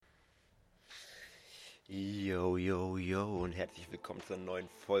Yo, yo, yo und herzlich willkommen zur neuen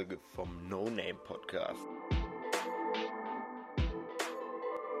Folge vom No Name Podcast.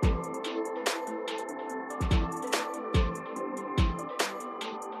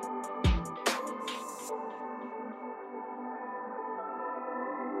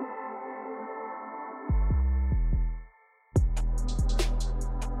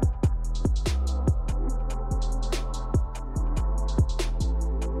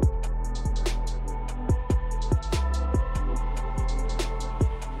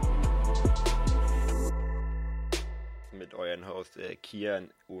 Mit euren Host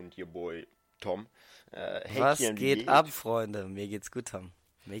Kian und ihr Boy Tom. Hey Was Kian, wie geht geht's? ab, Freunde? Mir geht's gut, Tom.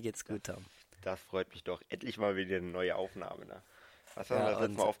 Mir geht's gut, Tom. Das freut mich doch. Endlich mal wieder eine neue Aufnahme. Ne? Was haben wir Ja, das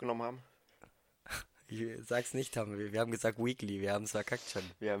letzte und Mal aufgenommen haben? ich sag's nicht, Tom. Wir haben gesagt Weekly. Wir haben's verkackt schon.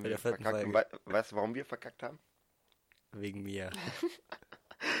 Wir haben Bei der wieder vierten verkackt. Und Folge. weißt du, warum wir verkackt haben? Wegen mir.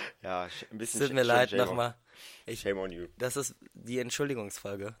 Ja, ein Es bisschen tut mir leid, shame nochmal. Shame on you. Das ist die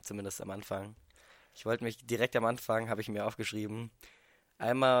Entschuldigungsfolge, zumindest am Anfang. Ich wollte mich direkt am Anfang, habe ich mir aufgeschrieben.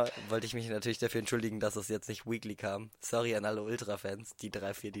 Einmal wollte ich mich natürlich dafür entschuldigen, dass es jetzt nicht Weekly kam. Sorry an alle Ultra-Fans, die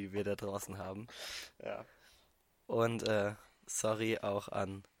 3, 4, die wir da draußen haben. Ja. Und sorry auch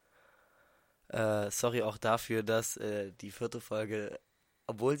dafür, dass die vierte Folge,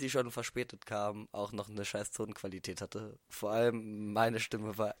 obwohl sie schon verspätet kam, auch noch eine scheiß Tonqualität hatte. Vor allem meine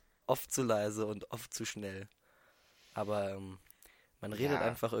Stimme war oft zu leise und oft zu schnell. Aber man redet Ja.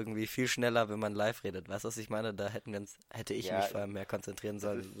 einfach irgendwie viel schneller, wenn man live redet. Weißt du, was ich meine? Da hätte ich Ja, mich vor allem mehr konzentrieren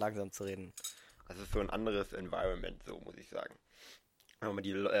sollen, langsam zu reden. Das ist so ein anderes Environment, so muss ich sagen. Wenn man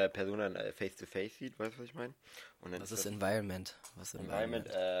die Person dann face to face sieht, weißt du, was ich meine? Und dann Was ist Environment? Was ist Environment,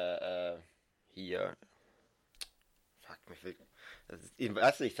 Environment? hier. Fuck mich weg. Das ist,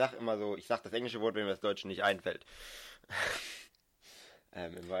 weißt du, ich sag immer so, ich sag das englische Wort, wenn mir das Deutsche nicht einfällt.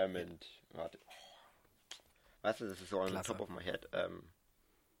 Environment, warte. Weißt du, das ist so on the Klasse. top of my head.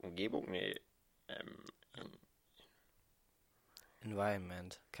 Umgebung? Nee.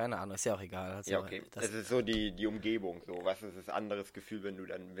 Environment. Keine Ahnung, ist ja auch egal. Also, Ja, okay. das, Es ist so die Umgebung, so. Weißt du, es ist ein anderes Gefühl,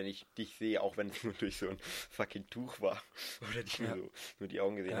 wenn ich dich sehe, auch wenn es nur durch so ein fucking Tuch war. Oder ich Ja. nur die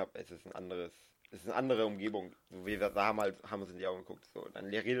Augen gesehen Ja. habe. Es ist eine andere Umgebung. So, wir haben uns in die Augen geguckt. So. Dann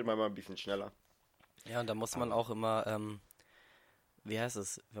redet man mal ein bisschen schneller. Ja, und da muss man auch immer, wie heißt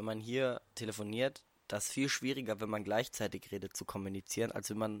es, wenn man hier telefoniert, das ist viel schwieriger, wenn man gleichzeitig redet, zu kommunizieren, als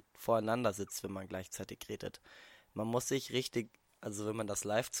wenn man voreinander sitzt, wenn man gleichzeitig redet. Man muss sich richtig, also wenn man das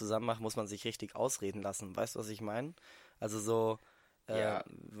live zusammen macht, muss man sich richtig ausreden lassen. Weißt du, was ich meine? Also so, Ja.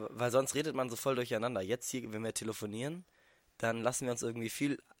 weil sonst redet man so voll durcheinander. Jetzt hier, wenn wir telefonieren, dann lassen wir uns irgendwie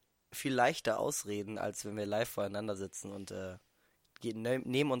viel leichter ausreden, als wenn wir live voreinander sitzen und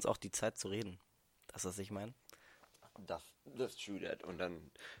nehmen uns auch die Zeit zu reden. Das, was ich meine? Das ist true that. Und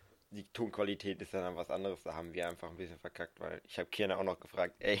dann die Tonqualität ist dann was anderes. Da haben wir einfach ein bisschen verkackt, weil ich habe Kiana auch noch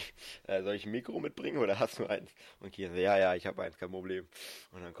gefragt, ey, soll ich ein Mikro mitbringen oder hast du eins? Und Kiana so, ja, ich habe eins, kein Problem.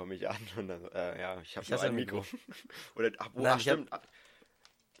 Und dann komme ich an und dann, ja, ich habe Ich nur hasse ein ein Mikro. Mikro. Oder, Nein, ich hab- stimmt.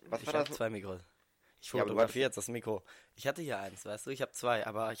 Was Ich war habe das? 2 Mikros. Ich Ja, aber du fotografiere jetzt das Mikro. Ich hatte hier eins, weißt du, ich habe 2,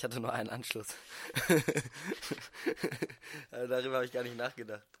 aber ich hatte nur einen Anschluss. Darüber habe ich gar nicht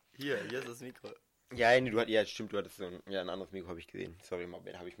nachgedacht. Hier ist das Mikro. Ja, nee, stimmt, du hattest ein anderes Mikro, habe ich gesehen. Sorry, mal,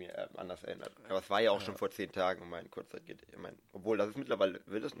 habe ich mir anders erinnert. Aber es war ja auch schon vor 10 Tagen und mein Kurzzeitgedächtnis. Obwohl, das ist mittlerweile,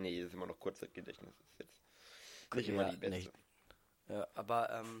 nee, das ist immer noch Kurzzeitgedächtnis. Das ist jetzt nicht immer die beste. Nicht. Ja,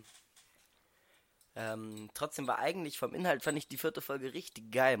 aber trotzdem war eigentlich vom Inhalt, fand ich die vierte Folge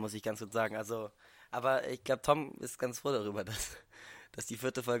richtig geil, muss ich ganz kurz sagen. Also, aber ich glaube, Tom ist ganz froh darüber, dass die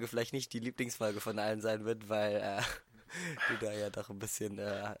vierte Folge vielleicht nicht die Lieblingsfolge von allen sein wird, weil du da ja doch ein bisschen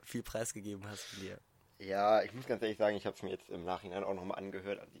viel preisgegeben hast von dir. Ja, ich muss ganz ehrlich sagen, ich habe es mir jetzt im Nachhinein auch nochmal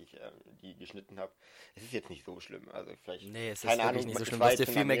angehört, als ich die geschnitten habe. Es ist jetzt nicht so schlimm. Also vielleicht, Nee, es ist keine wirklich Ahnung, nicht so ich schlimm. war Du hast jetzt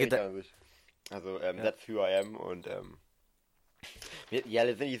dir in viel mehr Amerika, gedacht. that's who I am und ja,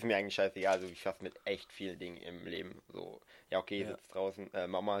 letztendlich ist mir eigentlich scheißegal, also ich fasse mit echt vielen Dingen im Leben so, ja okay, ihr Ja. sitzt draußen,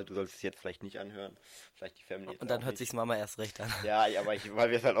 Mama, du sollst es jetzt vielleicht nicht anhören, vielleicht die Family jetzt Und dann auch hört nicht. sich's Mama erst recht an. Ja, aber weil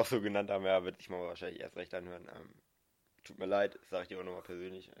wir es halt auch so genannt haben, ja, wird sich Mama wahrscheinlich erst recht anhören. Tut mir leid, sage ich dir auch nochmal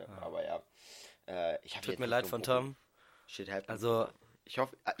persönlich, aber ja. Ich hab Tut jetzt mir nicht leid so ein von Problem. Tom. Shit happens. Also, Ich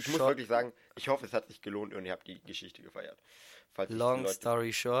hoffe, ich muss Short- wirklich sagen, ich hoffe, es hat sich gelohnt und ihr habt die Geschichte gefeiert. Falls sich die Long Leute-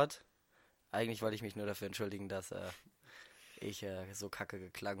 story short. Eigentlich wollte ich mich nur dafür entschuldigen, dass ich so kacke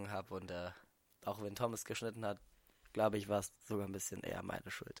geklangen habe und auch wenn Tom es geschnitten hat, glaube ich, war es sogar ein bisschen eher meine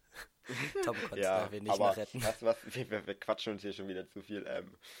Schuld. Tom konnte es Ja, dafür nicht aber mehr retten. weißt du was, wir quatschen uns hier schon wieder zu viel.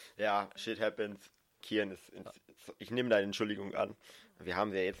 Ja, shit happens. Kian ich nehme deine Entschuldigung an. Wir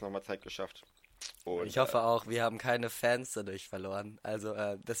haben ja jetzt nochmal Zeit geschafft. Und, Ich hoffe auch, wir haben keine Fans dadurch verloren. Also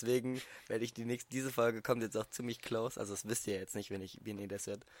deswegen werde ich diese Folge kommt jetzt auch ziemlich close. Also das wisst ihr jetzt nicht, wenn ihr das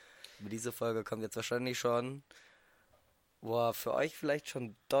hört. Aber diese Folge kommt jetzt wahrscheinlich schon, für euch vielleicht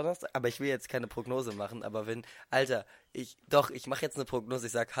schon Donnerstag. Aber ich will jetzt keine Prognose machen. Aber ich mache jetzt eine Prognose.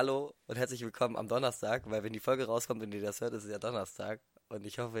 Ich sage Hallo und herzlich willkommen am Donnerstag. Weil wenn die Folge rauskommt und ihr das hört, ist es ja Donnerstag. Und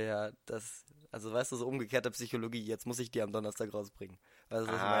ich hoffe ja, also weißt du, so umgekehrte Psychologie, jetzt muss ich die am Donnerstag rausbringen. Weißt du,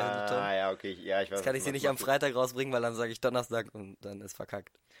 was ich meine? Ja, okay, ja, ich weiß. Jetzt kann ich sie nicht am Freitag rausbringen, weil dann sage ich Donnerstag und dann ist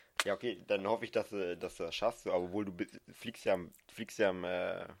verkackt. Ja, okay, dann hoffe ich, dass du das schaffst, aber obwohl du fliegst ja am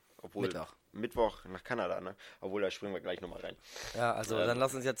Mittwoch nach Kanada, ne? Obwohl, da springen wir gleich nochmal rein. Ja, also dann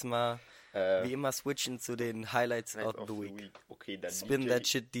lass uns jetzt mal wie immer switchen zu den Highlights of the week. Okay, dann Spin that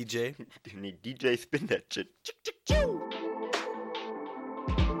shit, DJ. Nee, DJ spin that shit.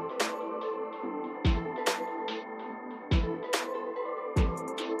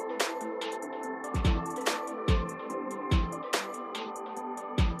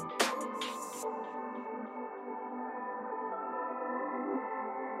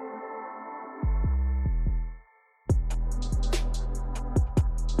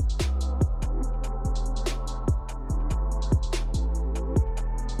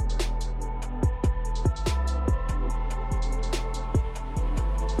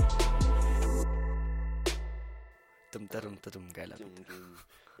 Geiler Beat.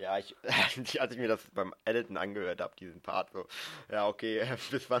 Ja, als ich mir das beim Editen angehört habe, diesen Part, so, ja, okay,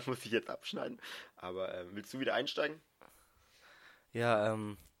 bis wann muss ich jetzt abschneiden? Aber willst du wieder einsteigen? Ja,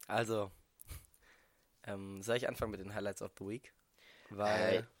 also, soll ich anfangen mit den Highlights of the Week?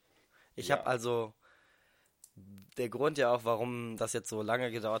 Weil ich habe also, der Grund ja auch, warum das jetzt so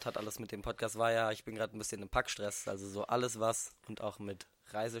lange gedauert hat, alles mit dem Podcast, war ja, ich bin gerade ein bisschen im Packstress, also so alles was und auch mit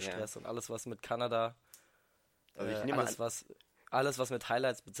Reisestress und alles was mit Kanada, Also ich nehme alles was mit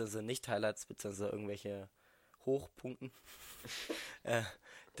Highlights bzw. Nicht-Highlights bzw. irgendwelche Hochpunkten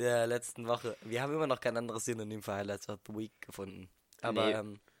der letzten Woche. Wir haben immer noch kein anderes Synonym für Highlights of the Week gefunden. Aber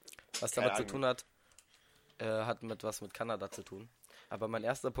was damit zu tun hat, hat mit was mit Kanada zu tun. Aber mein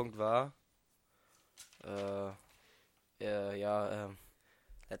erster Punkt war,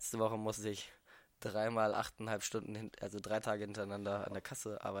 letzte Woche musste ich 3x8,5 Stunden, also 3 Tage hintereinander an der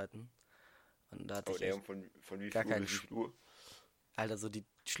Kasse arbeiten. Und da hatte ich von wie gar viel keinen bis wie viel Uhr? Alter, so die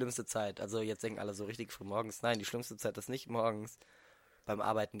schlimmste Zeit. Also jetzt denken alle so richtig früh morgens. Nein, die schlimmste Zeit ist nicht morgens beim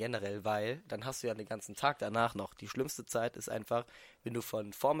Arbeiten generell, weil dann hast du ja den ganzen Tag danach noch. Die schlimmste Zeit ist einfach, wenn du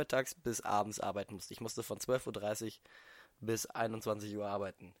von vormittags bis abends arbeiten musst. Ich musste von 12:30 Uhr bis 21 Uhr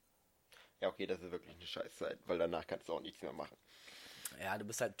arbeiten. Ja, okay, das ist wirklich eine Scheißzeit, weil danach kannst du auch nichts mehr machen. Ja, du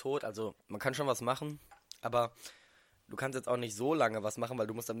bist halt tot. Also man kann schon was machen, aber du kannst jetzt auch nicht so lange was machen, weil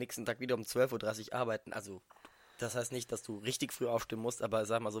du musst am nächsten Tag wieder um 12:30 Uhr arbeiten. Also das heißt nicht, dass du richtig früh aufstehen musst, aber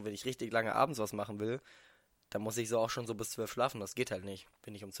sag mal so, wenn ich richtig lange abends was machen will, dann muss ich so auch schon so bis 12 schlafen. Das geht halt nicht,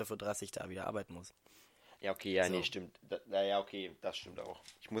 wenn ich um 12:30 Uhr da wieder arbeiten muss. Ja, okay, ja, so. Nee, stimmt. Okay, das stimmt auch.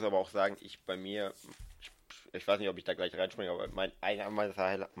 Ich muss aber auch sagen, ich weiß nicht, ob ich da gleich reinspringe, aber einer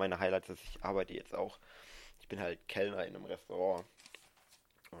meiner Highlights ist, ich arbeite jetzt auch. Ich bin halt Kellner in einem Restaurant.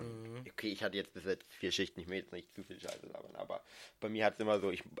 Und okay, ich hatte jetzt bis jetzt 4 Schichten, ich will jetzt nicht zu viel Scheiße labern, aber bei mir hat es immer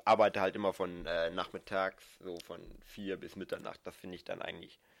so, ich arbeite halt immer von nachmittags, so von 4 bis Mitternacht. Das finde ich dann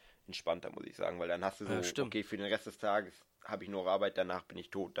eigentlich entspannter, muss ich sagen, weil dann hast du so, okay, für den Rest des Tages habe ich nur Arbeit, danach bin ich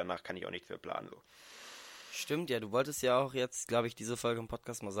tot, danach kann ich auch nichts mehr planen. So. Stimmt, ja, du wolltest ja auch jetzt, glaube ich, diese Folge im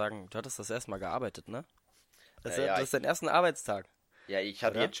Podcast mal sagen, du hattest das erstmal gearbeitet, ne? Das ist dein ersten Arbeitstag. Ja, ich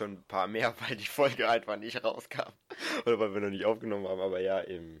hatte jetzt schon ein paar mehr, weil die Folge einfach nicht rauskam. Oder weil wir noch nicht aufgenommen haben. Aber ja,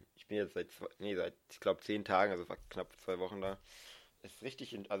 ich bin jetzt seit ich glaube, 10 Tagen, also knapp 2 Wochen da. Es ist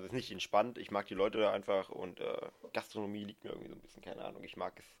richtig, also es ist nicht entspannt. Ich mag die Leute da einfach und Gastronomie liegt mir irgendwie so ein bisschen, keine Ahnung. Ich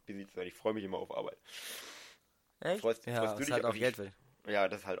mag es busy zu sein. Ich freue mich immer auf Arbeit. Echt? Freust du dich halt auch Geld will. Ja,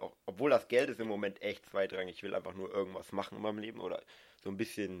 das ist halt auch, obwohl das Geld ist im Moment echt zweitrangig. Ich will einfach nur irgendwas machen in meinem Leben oder so ein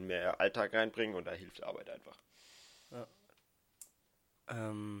bisschen mehr Alltag reinbringen und da hilft Arbeit einfach. Ja.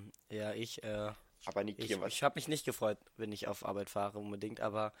 Aber ich habe mich nicht gefreut, wenn ich auf Arbeit fahre unbedingt,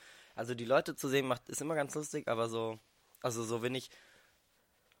 aber also die Leute zu sehen ist immer ganz lustig, aber so, also so wenn ich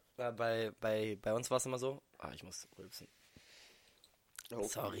bei uns war es immer so, ich muss rülpsen. Oh,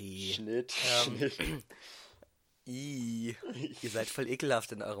 sorry. Schnitt. Ihr seid voll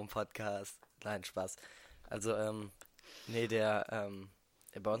ekelhaft in eurem Podcast. Nein, Spaß. Also,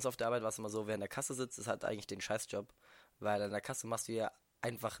 bei uns auf der Arbeit war es immer so, wer in der Kasse sitzt, ist halt eigentlich den Scheißjob, weil an der Kasse machst du ja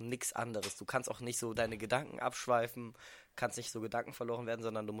einfach nichts anderes. Du kannst auch nicht so deine Gedanken abschweifen, kannst nicht so Gedanken verloren werden,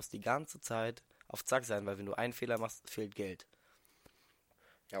 sondern du musst die ganze Zeit auf Zack sein, weil wenn du einen Fehler machst, fehlt Geld.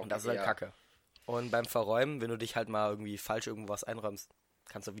 Ja, okay, und das ist halt Kacke. Und beim Verräumen, wenn du dich halt mal irgendwie falsch irgendwas einräumst,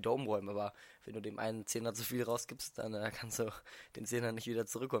 kannst du wieder umräumen, aber wenn du dem einen Zehner zu viel rausgibst, dann kannst du den Zehner nicht wieder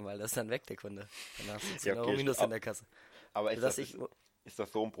zurückholen, weil das ist dann weg, der Kunde. Dann hast du 10 Euro minus in der Kasse. Aber Sodass ist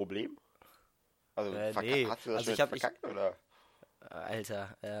das so ein Problem? Also nee, hast du das also schon verkackt, oder?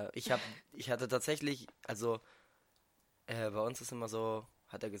 Alter, ich hatte tatsächlich, also bei uns ist immer so,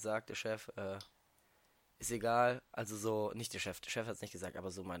 hat er gesagt, der Chef, ist egal, also so, nicht der Chef hat es nicht gesagt,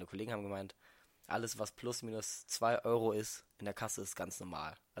 aber so meine Kollegen haben gemeint, alles was plus minus 2 Euro ist, in der Kasse ist ganz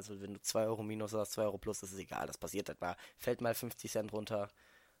normal. Also wenn du 2 Euro minus hast, 2 Euro plus, ist es egal, das passiert halt mal, fällt mal 50 Cent runter.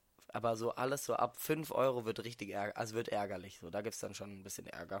 Aber so alles so ab 5 Euro wird richtig wird ärgerlich, so, da gibt es dann schon ein bisschen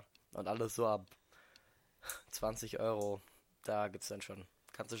Ärger. Und alles so ab 20 Euro, da gibt's dann schon,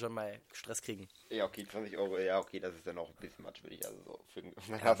 kannst du schon mal Stress kriegen. Ja, okay, 20 Euro, ja, okay, das ist dann auch ein bisschen Matsch für dich, also so.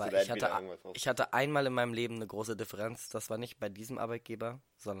 Dann Aber ich hatte einmal in meinem Leben eine große Differenz, das war nicht bei diesem Arbeitgeber,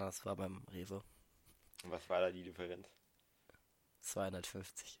 sondern das war beim Rewe. Und was war da die Differenz?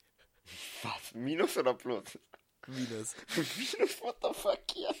 250. Was, Minus oder Plus? Minus. Minus, what the fuck,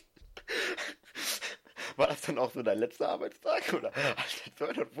 hier? War das dann auch so dein letzter Arbeitstag, oder? Alter,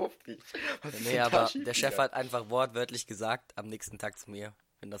 250. Was ist Nee, denn da aber schief der Chef gegangen? hat einfach wortwörtlich gesagt, am nächsten Tag zu mir,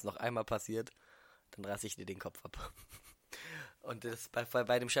 wenn das noch einmal passiert, dann reiß ich dir den Kopf ab. Und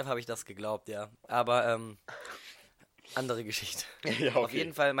bei dem Chef habe ich das geglaubt, ja. Aber, andere Geschichte. Ja, okay. Auf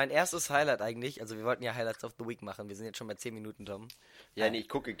jeden Fall mein erstes Highlight eigentlich, also wir wollten ja Highlights of the Week machen, wir sind jetzt schon bei 10 Minuten, Tom. Ja, nee, ich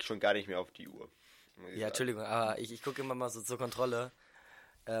gucke schon gar nicht mehr auf die Uhr. Ja, Entschuldigung, aber ich gucke immer mal so zur Kontrolle.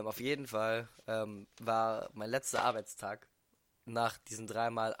 Auf jeden Fall war mein letzter Arbeitstag nach diesen 3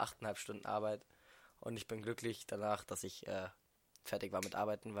 mal 8,5 Stunden Arbeit und ich bin glücklich danach, dass ich fertig war mit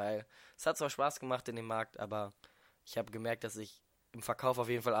Arbeiten, weil es hat zwar Spaß gemacht in dem Markt, aber ich habe gemerkt, dass ich im Verkauf auf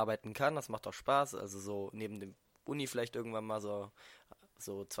jeden Fall arbeiten kann, das macht auch Spaß, also so neben dem Uni vielleicht irgendwann mal so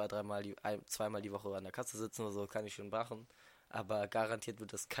 2-3 Mal, zweimal die Woche an der Kasse sitzen oder so, kann ich schon machen, aber garantiert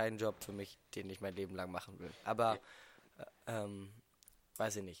wird das kein Job für mich, den ich mein Leben lang machen will, aber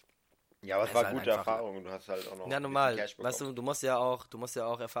weiß ich nicht. Ja, aber es Es war ist halt gute einfach- Erfahrung und du hast halt auch noch Ja, ein bisschen normal. Cash Weißt bekommen. du musst ja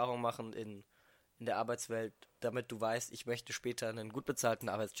auch Erfahrung machen in der Arbeitswelt, damit du weißt, ich möchte später einen gut bezahlten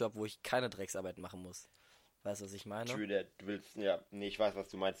Arbeitsjob, wo ich keine Drecksarbeit machen muss. Weißt du, was ich meine? True that. Du willst, ja, nee, ich weiß, was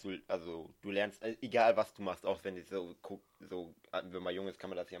du meinst. Du lernst, egal was du machst, auch wenn es so guckt, wenn man jung ist, kann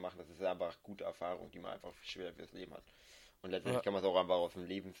man das ja machen. Das ist einfach gute Erfahrung, die man einfach schwer fürs Leben hat. Und letztendlich Ja. kann man es auch einfach aus dem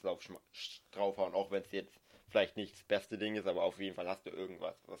Lebenslauf draufhauen, auch wenn es jetzt vielleicht nicht das beste Ding ist, aber auf jeden Fall hast du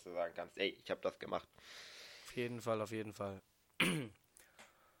irgendwas, was du sagen kannst, ey, ich habe das gemacht. Auf jeden Fall, auf jeden Fall.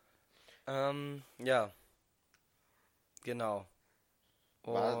 Ja, genau.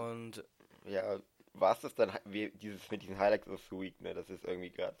 Und Ja, war es das dann, dieses mit diesen Highlights of the Week, ne, das ist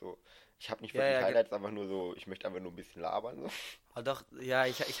irgendwie gerade so, ich habe nicht Ja, wirklich ja, Highlights, einfach nur so, ich möchte einfach nur ein bisschen labern, so. doch, ja,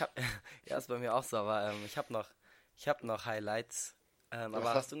 ich hab, ja, ist bei mir auch so, aber ich hab noch Highlights. Aber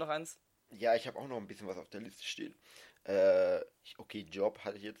hast- hast du noch eins? Ja, ich habe auch noch ein bisschen was auf der Liste stehen. Okay, Job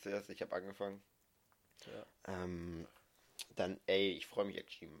hatte ich jetzt erst, ich habe angefangen. Ja. Dann, ey, ich freue mich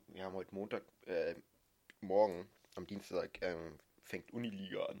actually. Wir haben heute Montag, morgen, am Dienstag, fängt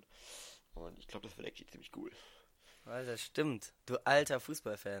Uniliga an. Und ich glaube, das wird actually ziemlich cool. Alter, stimmt. Du alter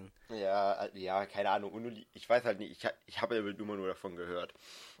Fußballfan. Ja, keine Ahnung. Ich weiß halt nicht, ich habe ja immer nur davon gehört.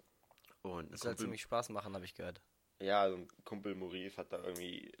 Und ein Das soll ziemlich Spaß machen, habe ich gehört. Ja, so ein Kumpel Maurice hat da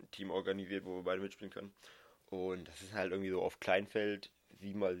irgendwie ein Team organisiert, wo wir beide mitspielen können. Und das ist halt irgendwie so auf Kleinfeld,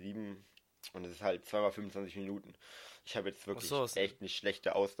 7x7. Und es ist halt 2x25 Minuten. Ich habe jetzt wirklich Ach so, echt eine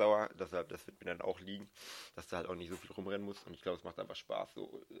schlechte Ausdauer, deshalb, das wird mir dann auch liegen, dass du halt auch nicht so viel rumrennen musst. Und ich glaube, es macht einfach Spaß.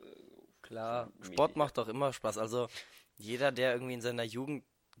 Klar, so Sport mäßig. macht doch immer Spaß. Also jeder, der irgendwie in seiner Jugend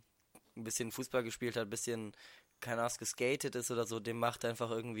ein bisschen Fußball gespielt hat, ein bisschen, keine Ahnung, geskatet ist oder so, dem macht einfach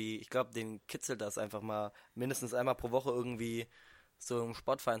irgendwie, ich glaube, den kitzelt das einfach mal mindestens einmal pro Woche irgendwie so im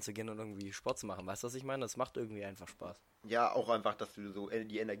Sportverein zu gehen und irgendwie Sport zu machen. Weißt du, was ich meine? Das macht irgendwie einfach Spaß. Ja, auch einfach, dass du so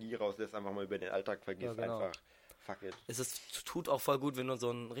die Energie rauslässt, einfach mal über den Alltag vergisst, Ja, genau. einfach fuck it. Tut auch voll gut, wenn du so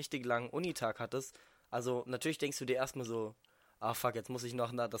einen richtig langen Unitag hattest. Also natürlich denkst du dir erstmal so, ah fuck, jetzt muss ich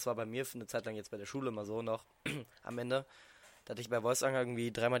noch, das war bei mir für eine Zeit lang jetzt bei der Schule immer so noch am Ende. Da hatte ich bei Wolfsang irgendwie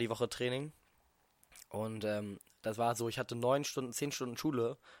 3-mal die Woche Training. Und das war so, ich hatte 9 Stunden, 10 Stunden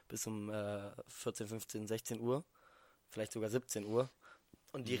Schule bis um 14, 15, 16 Uhr. Vielleicht sogar 17 Uhr.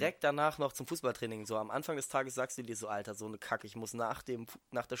 Und direkt danach noch zum Fußballtraining. So am Anfang des Tages sagst du dir so, Alter, so eine Kacke, ich muss nach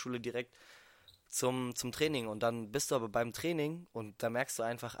der Schule direkt zum Training. Und dann bist du aber beim Training und da merkst du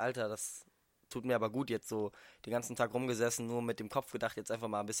einfach, Alter, das tut mir aber gut, jetzt so den ganzen Tag rumgesessen, nur mit dem Kopf gedacht, jetzt einfach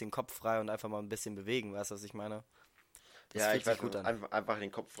mal ein bisschen Kopf frei und einfach mal ein bisschen bewegen, weißt du, was ich meine? Das Ja, fühlt ich weiß, sich gut an. einfach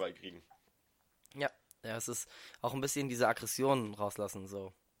den Kopf frei kriegen. Ja, es ist auch ein bisschen diese Aggression rauslassen,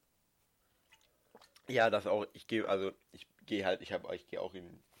 so. Ja, das auch. Ich ich gehe auch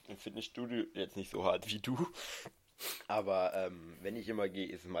in Fitnessstudio, jetzt nicht so hart wie du. Aber wenn ich immer gehe,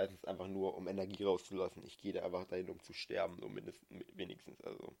 ist es meistens einfach nur, um Energie rauszulassen. Ich gehe da einfach dahin, um zu sterben, wenigstens.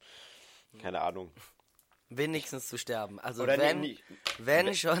 Also, keine Ahnung. Wenigstens zu sterben. Also Oder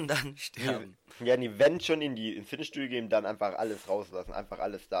wenn schon, dann sterben. Wenn schon ins Fitnessstudio gehen, dann einfach alles rauslassen, einfach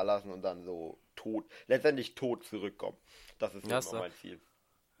alles da lassen und dann so letztendlich tot zurückkommen. Das ist immer mein Ziel.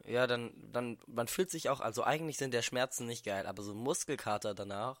 Ja, dann, man fühlt sich auch, also eigentlich sind der Schmerzen nicht geil, aber so ein Muskelkater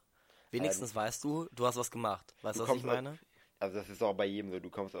danach, wenigstens weißt du hast was gemacht. Weißt du, was ich meine? Also das ist auch bei jedem so, du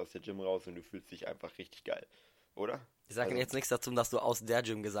kommst aus der Gym raus und du fühlst dich einfach richtig geil, oder? Ich sage jetzt nichts dazu, dass du aus der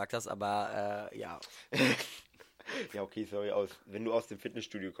Gym gesagt hast, aber ja. Ja, okay, sorry, wenn du aus dem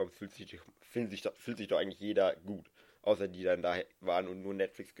Fitnessstudio kommst, fühlt sich doch eigentlich jeder gut. Außer die dann da waren und nur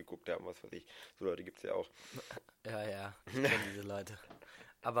Netflix geguckt haben, was weiß ich. So Leute gibt's ja auch. Ja, ich kenne diese Leute.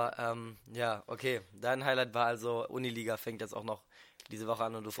 Aber, ja, okay. Dein Highlight war also, Uniliga fängt jetzt auch noch diese Woche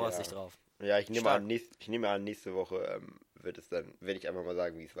an und du freust dich drauf. Ja, ich nehme an, nächste Woche werde ich einfach mal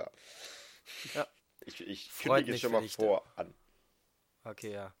sagen, wie es war. Ja. Ich kündige es schon mal an.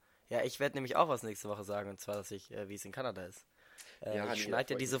 Okay, ja. Ja, ich werde nämlich auch was nächste Woche sagen, und zwar, wie es in Kanada ist. Ich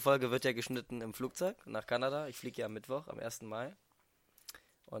schneide ja diese Folge, wird ja geschnitten im Flugzeug nach Kanada. Ich fliege ja am Mittwoch, am 1. Mai.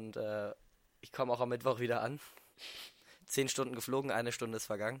 Und ich komme auch am Mittwoch wieder an. 10 Stunden geflogen, 1 Stunde ist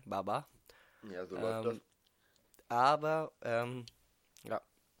vergangen. Baba. Ja, so läuft das. Aber, ja.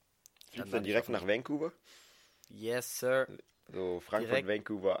 Fliegst du dann direkt nach Vancouver? Yes, sir. So Frankfurt,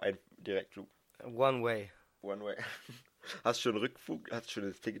 Vancouver, ein Direktflug. One way. Hast du schon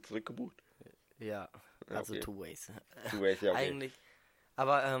das Ticket zurückgebucht? Ja, also okay. Two ways, ja, okay. Eigentlich.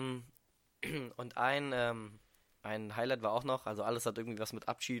 Aber, und ein Highlight war auch noch, also alles hat irgendwie was mit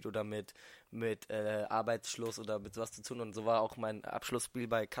Abschied oder mit Arbeitsschluss oder mit sowas zu tun, und so war auch mein Abschlussspiel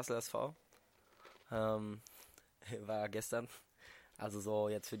bei Kassel SV. War gestern. Also so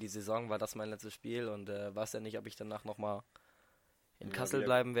jetzt für die Saison war das mein letztes Spiel und weiß ja nicht, ob ich danach nochmal in Kassel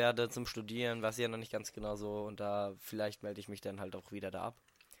bleiben werde zum Studieren, weiß ich ja noch nicht ganz genau so, und da vielleicht melde ich mich dann halt auch wieder da ab.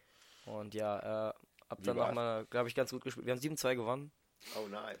 Und ja, hab dann nochmal, glaube ich, ganz gut gespielt. Wir haben 7-2 gewonnen. Oh,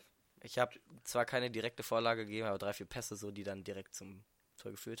 nice. Ich habe zwar keine direkte Vorlage gegeben, aber 3-4 Pässe so, die dann direkt zum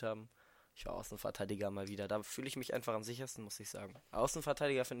Tor geführt haben. Ich war Außenverteidiger mal wieder. Da fühle ich mich einfach am sichersten, muss ich sagen.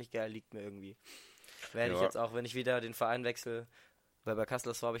 Außenverteidiger finde ich geil, liegt mir irgendwie. Werde ich jetzt auch, wenn ich wieder den Verein wechsle, weil bei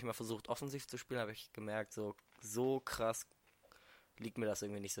Kassel habe ich mal versucht, offensiv zu spielen, habe ich gemerkt, so krass liegt mir das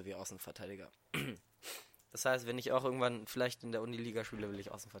irgendwie nicht so wie Außenverteidiger. Das heißt, wenn ich auch irgendwann vielleicht in der Uniliga spiele, will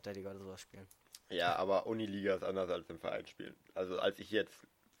ich Außenverteidiger oder sowas spielen. Ja, aber Uniliga ist anders als im Verein spielen. Also als ich jetzt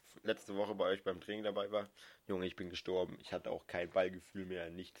letzte Woche bei euch beim Training dabei war, Junge, ich bin gestorben. Ich hatte auch kein Ballgefühl mehr,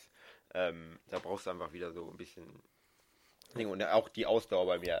 nichts. Da brauchst du einfach wieder so ein bisschen Ding. Und auch die Ausdauer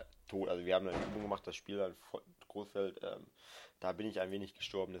bei mir tot. Also wir haben eine Übung gemacht, das Spiel dann Großfeld, da bin ich ein wenig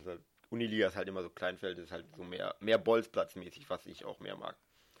gestorben. Deshalb, Uniliga ist halt immer so Kleinfeld, ist halt so mehr Bolzplatzmäßig, was ich auch mehr mag.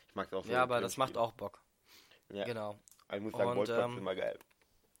 Ich mag es auch so. Ja, aber das macht auch Bock. Ja. Genau. Ich muss sagen, Bolzplatz ist immer geil.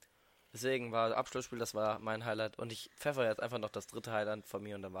 Deswegen war das Abschlussspiel, das war mein Highlight. Und ich pfeffer jetzt einfach noch das dritte Highlight von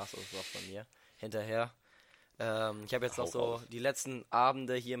mir und dann war es auch von mir. Hinterher. Ich habe jetzt noch so die letzten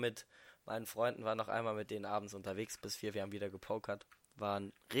Abende hier mit meinen Freunden, war noch einmal mit denen abends unterwegs bis 4. Wir haben wieder gepokert. War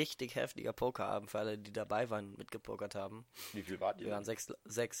ein richtig heftiger Pokerabend für alle, die dabei waren, mitgepokert haben. Wie viel wart ihr? Wir waren 6.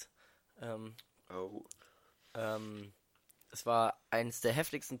 Oh. Es war eines der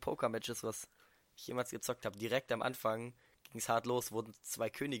heftigsten Poker-Matches, was ich jemals gezockt habe. Direkt am Anfang ging es hart los, wurden 2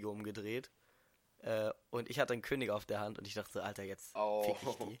 Könige umgedreht. Und ich hatte einen König auf der Hand und ich dachte, Alter, jetzt fick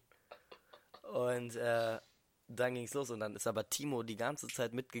ich die. Und dann ging es los und dann ist aber Timo die ganze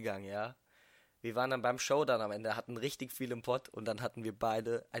Zeit mitgegangen, ja. Wir waren dann beim Showdown am Ende, hatten richtig viel im Pott und dann hatten wir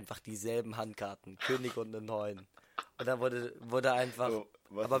beide einfach dieselben Handkarten, König und eine 9. Und dann wurde einfach... So,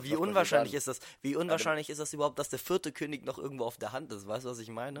 aber wie unwahrscheinlich ist das? Wie unwahrscheinlich ist das überhaupt, dass der 4. König noch irgendwo auf der Hand ist? Weißt du, was ich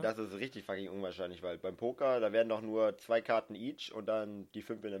meine? Das ist richtig fucking unwahrscheinlich, weil beim Poker, da werden doch nur 2 Karten each und dann die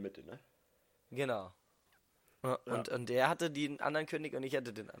 5 in der Mitte, ne? Genau. Und er hatte den anderen König und ich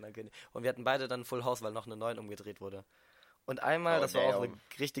hatte den anderen König. Und wir hatten beide dann Full House, weil noch eine 9 umgedreht wurde. Und einmal, das war auch eine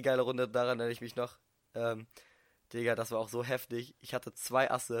richtig geile Runde, daran erinnere ich mich noch. Digga, das war auch so heftig. Ich hatte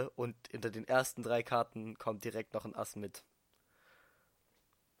 2 Asse und hinter den ersten 3 Karten kommt direkt noch ein Ass mit.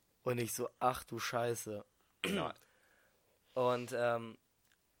 Und ich so, ach du Scheiße. Ja. Und,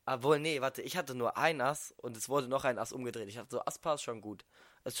 ich hatte nur ein Ass und es wurde noch ein Ass umgedreht. Ich dachte so, Ass-Paar ist schon gut.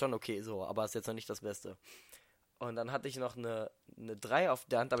 Ist schon okay so, aber ist jetzt noch nicht das Beste. Und dann hatte ich noch eine 3 auf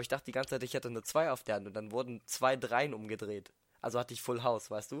der Hand, aber ich dachte die ganze Zeit, ich hätte eine 2 auf der Hand und dann wurden 2 Dreien umgedreht. Also hatte ich Full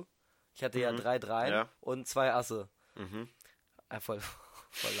House, weißt du? Ich hatte ja 3 Dreien und 2 Asse. Mhm. Voll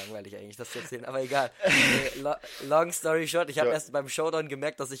Voll langweilig eigentlich, das zu erzählen, aber egal. Long story short, ich habe erst beim Showdown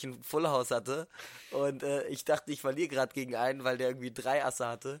gemerkt, dass ich ein Full House hatte und ich dachte, ich verliere gerade gegen einen, weil der irgendwie 3 Asse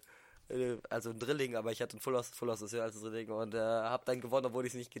hatte. Also ein Drilling, aber ich hatte ein Full House ist höher als ein Drilling und habe dann gewonnen, obwohl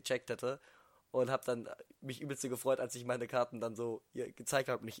ich es nicht gecheckt hätte. Und habe dann mich übelst gefreut, als ich meine Karten dann so gezeigt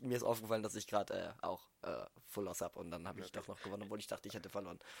habe. Mir ist aufgefallen, dass ich gerade auch Full House habe. Und dann habe ich doch noch gewonnen, obwohl ich dachte, ich hätte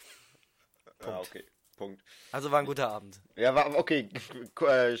verloren. Ah, okay. Punkt. Also war ein guter Abend. Ja, war okay.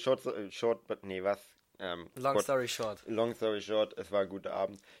 Short, but nee, was? Long story short. Long story short, es war ein guter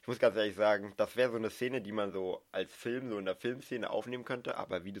Abend. Ich muss ganz ehrlich sagen, das wäre so eine Szene, die man so als Film, so in der Filmszene aufnehmen könnte.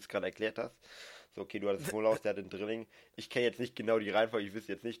 Aber wie du es gerade erklärt hast, so, okay, du hattest Full House, der hat einen Drilling. Ich kenne jetzt nicht genau die Reihenfolge, ich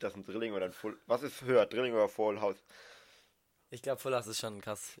wüsste jetzt nicht, dass ein Drilling oder ein Full... Was ist höher, Drilling oder Full House? Ich glaube, Full House ist schon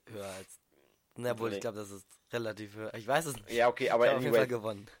krass höher als... Na wohl, ich glaube, das ist relativ höher. Ich weiß es nicht. Ja, okay, aber ich habe auf jeden Fall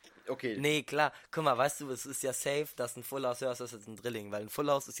gewonnen. Okay. Nee, klar. Guck mal, weißt du, es ist ja safe, dass ein Full House höher ist als ein Drilling. Weil ein Full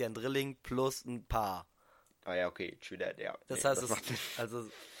House ist ja ein Drilling plus ein Paar. Ah ja, okay, true that, ja. Das heißt, also...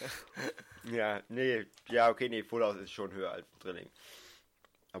 ja, nee, ja, okay, nee, Full House ist schon höher als ein Drilling.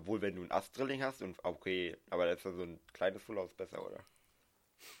 Obwohl, wenn du ein Ass-Drilling hast und okay, aber das ist ja so ein kleines Full House besser, oder?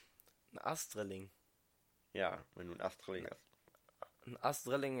 Ein Ass-Drilling? Ja, wenn du ein Ass-Drilling hast. Ein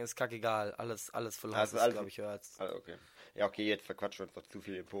Ass-Drilling ist kackegal. Alles Full House Also, ist, glaube ich, höher als... Also, okay. Ja, okay, jetzt verquatschen wir uns doch zu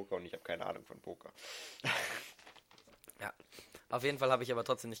viel im Poker und ich habe keine Ahnung von Poker. Ja, auf jeden Fall habe ich aber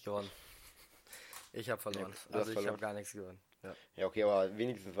trotzdem nicht gewonnen. Ich habe verloren. Ja, also ich habe gar nichts gewonnen. Ja, okay, aber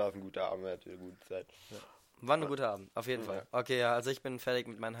wenigstens war es ein guter Abend, hatte eine gute Zeit. Ja. War ein guter Abend, auf jeden Fall. Okay, ja, also ich bin fertig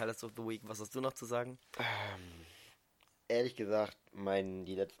mit meinen Highlights of the Week. Was hast du noch zu sagen? Ehrlich gesagt,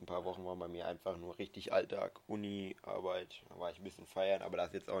 die letzten paar Wochen waren bei mir einfach nur richtig Alltag. Uni, Arbeit, da war ich ein bisschen feiern, aber das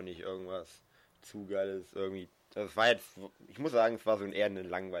ist jetzt auch nicht irgendwas zu Geiles irgendwie. Das war jetzt, ich muss sagen, es war so eher eine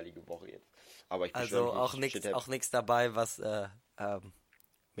langweilige Woche jetzt. Aber ich also auch nichts dabei, was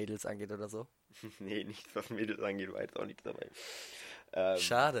Mädels angeht oder so? Nee, nichts was Mädels angeht, war jetzt auch nichts dabei.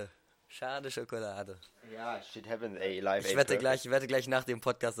 Schade Schokolade. Ja, shit happens, ey, live. Ich wette gleich nach dem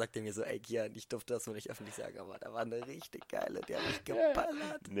Podcast, sagt er mir so, ey Kian, ich durfte das nur nicht öffentlich sagen, aber da war eine richtig geile, die hat mich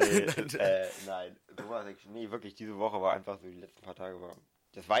geballert. Nein, so war es nee, wirklich, diese Woche war einfach so, die letzten paar Tage war,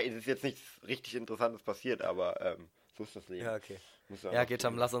 es ist jetzt nichts richtig Interessantes passiert, aber so ist das Leben. Ja, okay. Ja, okay,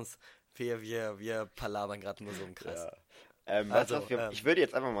 Tom, lass uns, wir palabern gerade nur so im Kreis. Ja. Ich würde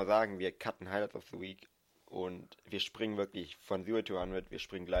jetzt einfach mal sagen, wir cutten Highlights of the Week. Und wir springen wirklich von 0 to 100, wir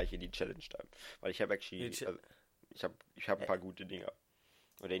springen gleich in die Challenge Time. Weil ich habe ich habe ein paar gute Dinger.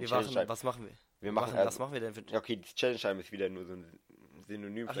 Was machen wir? Was machen wir denn für... Okay, die Challenge Time ist wieder nur so ein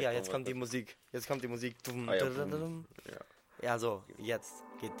Synonym. Ach ja, jetzt kommt die Musik. Ja, so, jetzt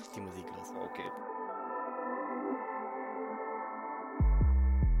geht die Musik los. Okay.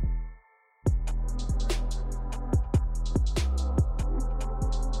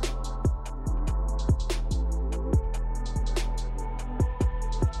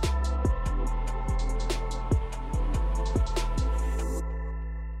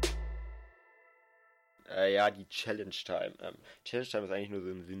 Ja, die Challenge Time. Challenge Time ist eigentlich nur so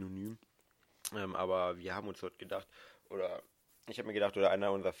ein Synonym. Aber wir haben uns heute gedacht, ich habe mir gedacht, oder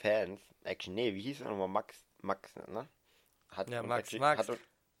einer unserer Fans, wie hieß er nochmal? Max, ne? Max.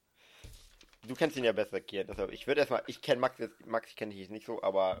 Du kennst ihn ja besser, Kian, deshalb, ich kenne Max, ich kenne dich jetzt nicht so,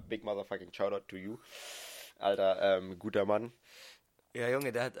 aber big motherfucking shoutout to you. Alter, guter Mann. Ja,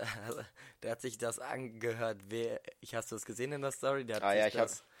 Junge, der hat sich das angehört, hast du es gesehen in der Story? Der hat sich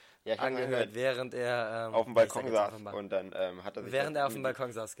das angehört, während er auf dem Balkon saß und dann hat er sich während er auf dem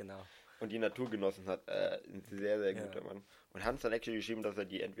Balkon saß, genau. Und die Natur genossen hat, ein sehr, sehr guter Mann. Und Hans hat actually geschrieben, dass er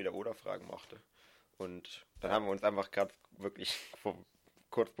die Entweder-Oder-Fragen mochte. Und dann haben wir uns einfach gerade wirklich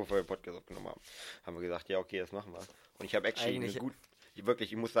kurz bevor wir den Podcast aufgenommen haben wir gesagt, ja okay, das machen wir. Und ich habe actually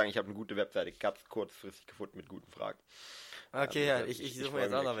ich muss sagen, ich habe eine gute Webseite ganz kurzfristig gefunden mit guten Fragen. Okay, ja, ich suche mir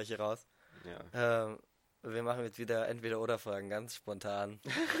jetzt auch noch welche raus. Ja. Wir machen jetzt wieder Entweder-Oder-Fragen, ganz spontan.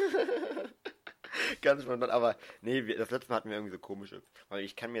 Ganz spontan, aber nee, das letzte Mal hatten wir irgendwie so komische, weil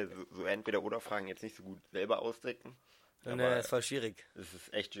ich kann mir so Entweder-Oder-Fragen jetzt nicht so gut selber ausdenken. Nee, ist voll schwierig. Es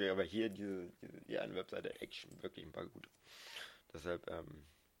ist echt schwierig, aber hier die eine Webseite echt wirklich ein paar gute. Deshalb,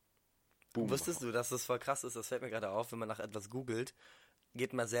 boom. Wusstest du, dass das voll krass ist? Das fällt mir gerade auf, wenn man nach etwas googelt,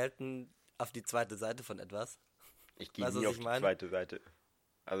 geht man selten auf die zweite Seite von etwas. Ich gehe nie auf die zweite Seite.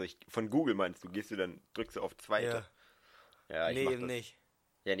 Also von Google meinst du, drückst du auf zweite? Ja, nee, eben nicht.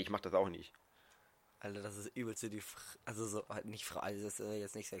 Ja, ich mach das auch nicht. Alter, das ist übelste also so, halt nicht also das ist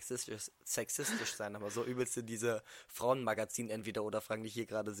jetzt nicht sexistisch sein, aber so übelste diese Frauenmagazin Entweder-Oder-Fragen, die ich hier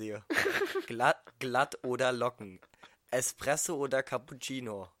gerade sehe. Glatt oder Locken. Espresso oder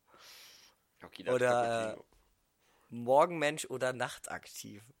Cappuccino. Okay, das oder Cappuccino. Morgenmensch oder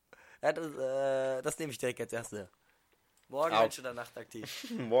nachtaktiv? Ja, das nehme ich direkt als erste. Morgenmensch oder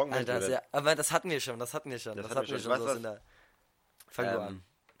nachtaktiv? Morgenmensch Alter, oder... aber das hatten wir schon. Das hatten wir schon Was, so in der... Fang du an.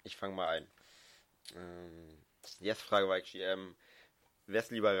 Ich fange mal ein. Die erste Frage war actually,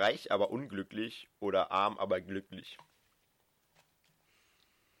 wärst du lieber reich, aber unglücklich oder arm, aber glücklich?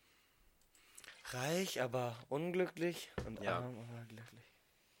 Reich, aber unglücklich und Ja. arm, aber glücklich.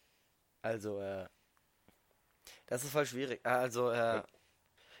 Also, das ist voll schwierig. Also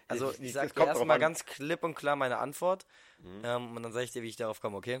ich sag dir erstmal ganz klipp und klar meine Antwort. Und dann sage ich dir, wie ich darauf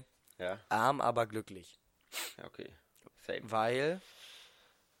komme, okay? Ja. Arm, aber glücklich. Ja, okay. Same. Weil,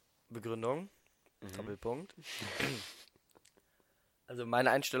 Begründung, Doppelpunkt. Also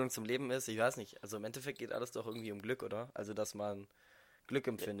meine Einstellung zum Leben ist, ich weiß nicht, also im Endeffekt geht alles doch irgendwie um Glück, oder? Also dass man Glück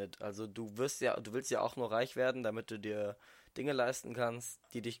empfindet. Also du willst ja auch nur reich werden, damit du dir Dinge leisten kannst,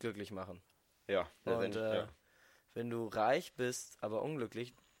 die dich glücklich machen. Ja, Und wenn du reich bist, aber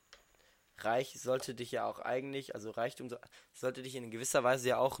unglücklich, reich sollte dich ja auch eigentlich, also Reichtum sollte dich in gewisser Weise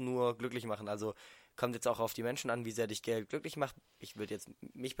ja auch nur glücklich machen. Also kommt jetzt auch auf die Menschen an, wie sehr dich Geld glücklich macht.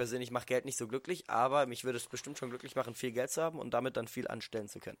 Mich persönlich macht Geld nicht so glücklich, aber mich würde es bestimmt schon glücklich machen, viel Geld zu haben und damit dann viel anstellen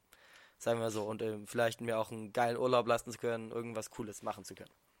zu können. Sagen wir so. Und vielleicht mir auch einen geilen Urlaub leisten zu können, irgendwas Cooles machen zu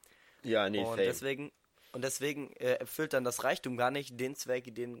können. Ja, nee, und same. deswegen erfüllt dann das Reichtum gar nicht den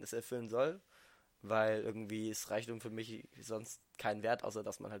Zweck, den es erfüllen soll, weil irgendwie ist Reichtum für mich sonst keinen Wert, außer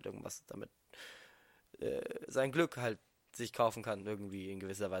dass man halt irgendwas damit sein Glück halt sich kaufen kann, irgendwie in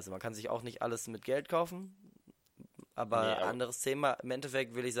gewisser Weise. Man kann sich auch nicht alles mit Geld kaufen, aber anderes Thema. Im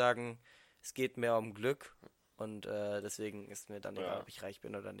Endeffekt will ich sagen, es geht mehr um Glück und deswegen ist mir dann egal, ob ich reich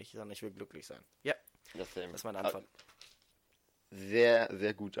bin oder nicht, sondern ich will glücklich sein. Ja, das ist meine Antwort. Sehr,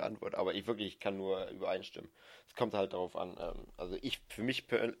 sehr gute Antwort, aber ich kann nur übereinstimmen. Es kommt halt darauf an, also für mich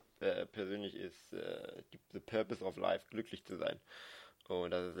persönlich ist the purpose of life, glücklich zu sein.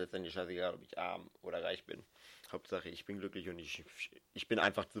 Und das ist letztendlich scheißegal, ob ich arm oder reich bin. Hauptsache, ich bin glücklich und ich bin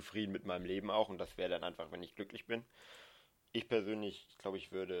einfach zufrieden mit meinem Leben auch und das wäre dann einfach, wenn ich glücklich bin. Ich persönlich, ich glaube,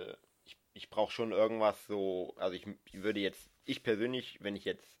 ich brauche schon irgendwas so, also ich persönlich, wenn ich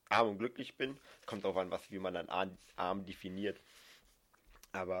jetzt arm und glücklich bin, kommt darauf an, wie man dann arm definiert.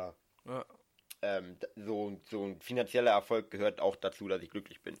 Aber so ein finanzieller Erfolg gehört auch dazu, dass ich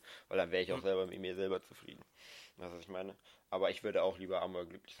glücklich bin, weil dann wäre ich auch selber mit mir selber zufrieden. Weißt du, was ich meine? Aber ich würde auch lieber arm oder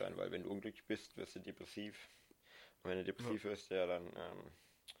glücklich sein, weil wenn du unglücklich bist, wirst du depressiv. Und wenn du depressiv wirst, ja, dann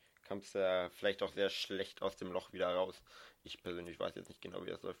kommst du ja vielleicht auch sehr schlecht aus dem Loch wieder raus. Ich persönlich weiß jetzt nicht genau, wie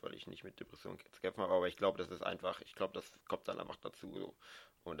das läuft, weil ich nicht mit Depressionen zu kämpfen habe, aber ich glaube, das kommt dann einfach dazu. So.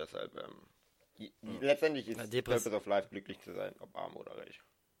 Und deshalb, letztendlich ist the purpose of life, glücklich zu sein, ob arm oder reich.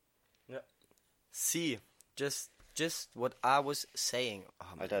 Ja. See, just what I was saying.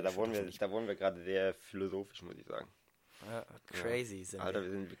 Oh, Alter, da wurden wir gerade sehr philosophisch, muss ich sagen. Ja, crazy sind Alter,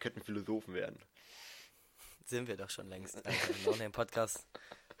 wir könnten Philosophen werden. Sind wir doch schon längst. Alter, No-Name-Podcast,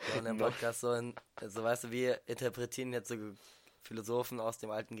 so weißt du, wir interpretieren jetzt so Philosophen aus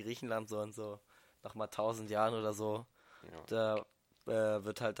dem alten Griechenland so und so, nach mal 1000 Jahren oder so. Ja. Da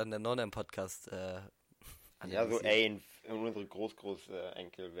wird halt dann der No-Name-Podcast ja, so unsere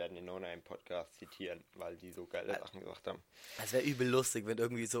Großenkel werden den No-Name-Podcast zitieren, weil die so geile Sachen gesagt haben. Es wäre übel lustig, wenn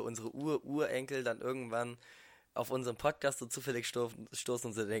irgendwie so unsere Urenkel dann irgendwann auf unseren Podcast so zufällig stoßen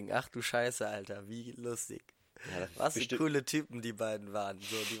und so denken, ach du Scheiße, Alter, wie lustig. Ja, was für coole Typen die beiden waren.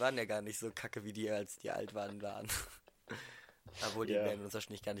 So, die waren ja gar nicht so kacke, wie die, als die alt waren. Obwohl, die werden uns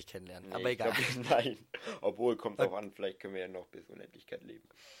wahrscheinlich gar nicht kennenlernen. Nee, aber egal. Nein, obwohl, kommt drauf an, vielleicht können wir ja noch bis Unendlichkeit leben.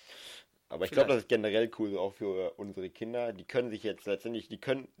 Aber ich glaube, das ist generell cool, auch für unsere Kinder. Die können sich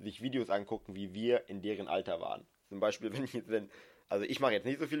Videos angucken, wie wir in deren Alter waren. Zum Beispiel, also ich mache jetzt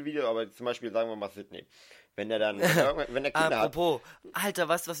nicht so viele Videos, aber zum Beispiel sagen wir mal Sydney. Wenn der Kinder Apropos, Alter,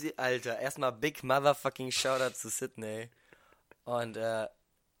 Alter, erstmal big motherfucking Shoutout zu Sydney. Und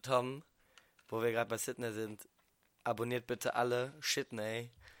Tom, wo wir gerade bei Sydney sind, abonniert bitte alle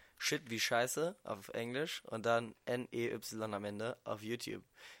Shitney. Shit wie Scheiße auf Englisch und dann N-E-Y am Ende auf YouTube.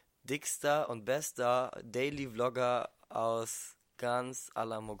 Dickster und bester Daily Vlogger aus ganz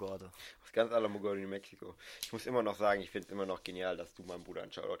Alamogordo. Aus ganz Alamogordo in Mexiko. Ich muss immer noch sagen, ich finde es immer noch genial, dass du meinem Bruder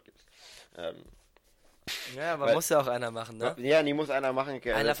einen Shoutout gibst. Ja, aber muss ja auch einer machen, ne? Ja, die muss einer machen.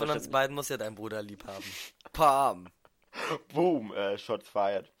 Einer von uns beiden muss ja deinen Bruder lieb haben. Pam! Boom, Shots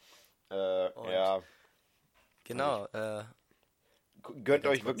fired. Ja. Genau, Gönnt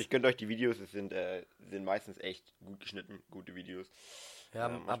euch die Videos, es sind meistens echt gut geschnitten, gute Videos. Ja,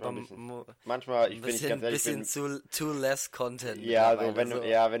 aber manchmal, ich finde ganz ehrlich, bisschen too less Content. Ja, so, wenn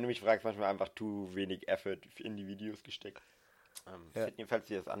du mich fragst, manchmal einfach zu wenig Effort in die Videos gesteckt. Falls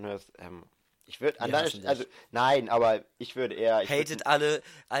du das anhörst, Ich würde an Wir deiner hassen Stelle, also, nein, aber ich würde eher... Hatet alle,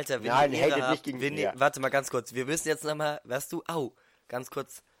 Alter, wenn Nein, ihr Ehre hatet habt, nicht gegen mich. warte mal ganz kurz, wir müssen jetzt nochmal, weißt du, ganz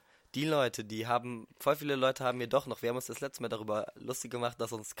kurz, die Leute, voll viele Leute haben mir doch noch, wir haben uns das letzte Mal darüber lustig gemacht,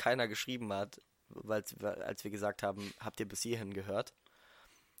 dass uns keiner geschrieben hat, als wir gesagt haben, habt ihr bis hierhin gehört?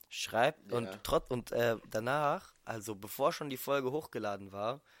 Schreibt Ja. und danach, also bevor schon die Folge hochgeladen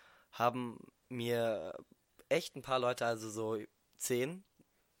war, haben mir echt ein paar Leute, also so 10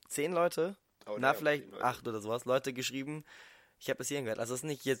 Leute, Oh, na damn, vielleicht 10 Leute. 8 oder sowas, Leute geschrieben, ich habe bis hierhin gehört. Also es ist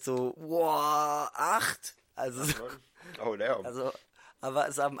nicht jetzt so, wow, 8. Also, Oh, damn. also, aber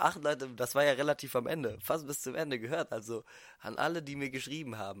es haben 8 Leute, das war ja relativ am Ende, fast bis zum Ende gehört. Also an alle, die mir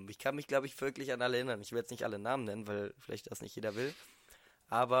geschrieben haben. Ich kann mich, glaube ich, wirklich an alle erinnern. Ich will jetzt nicht alle Namen nennen, weil vielleicht das nicht jeder will.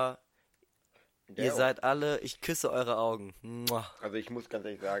 Aber ihr Damn. seid alle, ich küsse eure Augen. Mua. Also ich muss ganz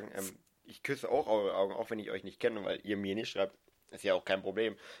ehrlich sagen, ich küsse auch eure Augen, auch wenn ich euch nicht kenne, weil ihr mir nicht schreibt. Ist ja auch kein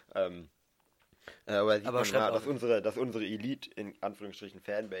Problem. Aber sieht Aber man schreibt mal, auch. dass unsere Elite, in Anführungsstrichen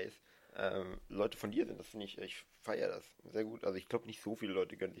Fanbase, Leute von dir sind. Das finde ich feiere das sehr gut. Also ich glaube, nicht so viele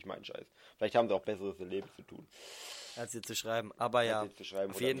Leute gönnen sich meinen Scheiß. Vielleicht haben sie auch Besseres im Leben zu tun. Als ihr zu schreiben. Aber als ja, jetzt zu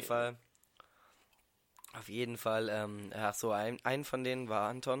schreiben auf oder jeden nee. Fall. Auf jeden Fall, ach so, ein von denen war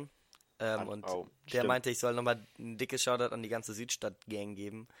Anton. Und der stimmt. meinte, ich soll nochmal ein dickes Shoutout an die ganze Südstadt-Gang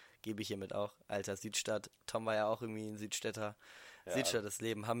geben. Gebe ich hiermit auch. Alter, Südstadt. Tom war ja auch irgendwie ein Südstädter. Ja. Südstadt, das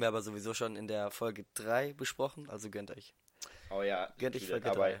Leben. Haben wir aber sowieso schon in der Folge 3 besprochen. Also gönnt euch. Oh ja, Gönnt euch Folge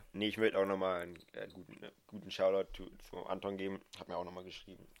aber 3. nee, ich möchte auch nochmal einen guten Shoutout zu Anton geben. Hat mir auch nochmal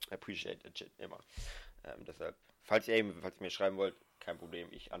geschrieben. Appreciate it shit, immer. Deshalb, falls ihr mir schreiben wollt, kein Problem.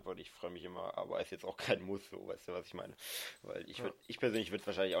 Ich antworte, ich freue mich immer, aber ist jetzt auch kein Muss, so, weißt du, was ich meine? Weil ich persönlich würde es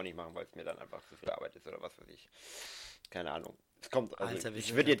wahrscheinlich auch nicht machen, weil es mir dann einfach zu viel Arbeit ist oder was weiß ich. Keine Ahnung. Es kommt, also Alter,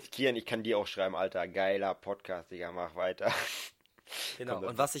 ich würde jetzt, Kian, ich kann dir auch schreiben, Alter, geiler Podcast, Digga, mach weiter. Genau, Kommt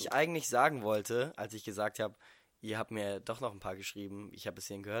und was ich eigentlich sagen wollte, als ich gesagt habe, ihr habt mir doch noch ein paar geschrieben, ich habe es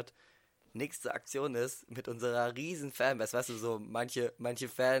hierhin gehört, nächste Aktion ist mit unserer riesen Fanbase, weißt du, so manche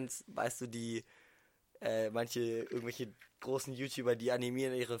Fans, weißt du, die, irgendwelche großen YouTuber, die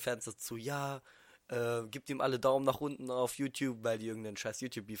animieren ihre Fans dazu, ja, gibt ihm alle Daumen nach unten auf YouTube, weil die irgendeinen scheiß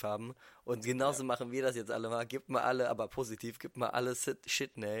YouTube-Beef haben. Und genauso machen wir das jetzt alle mal. Gebt mal alle, aber positiv, gebt mal alle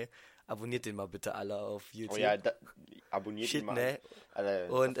Shitney. Abonniert den mal bitte alle auf YouTube. Oh ja, abonniert ihn mal. Shitney.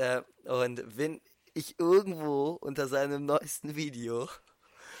 Alter, Und wenn ich irgendwo unter seinem neuesten Video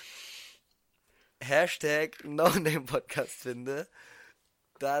Hashtag NoNamePodcast finde,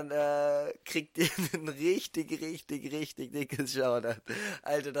 dann kriegt ihr ein richtig dickes Shoutout.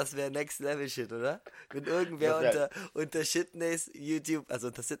 Alter, das wäre Next Level Shit, oder? Wenn irgendwer unter Shitneys YouTube, also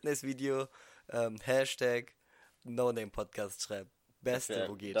unter Shitneys Video, Hashtag NoNamePodcast schreibt. Beste,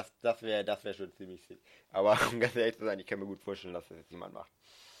 wo geht. Das wär schon ziemlich sick. Aber um ganz ehrlich zu sein, ich kann mir gut vorstellen, dass das jetzt jemand macht.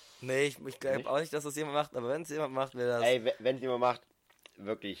 Nee, ich glaube auch nicht, dass das jemand macht, aber wenn es jemand macht, wäre das... Ey, wenn es jemand macht,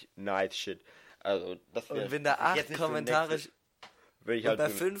 wirklich nice shit. Also, das wäre... Und wenn da 8 Kommentare... Würde ich Und halt bei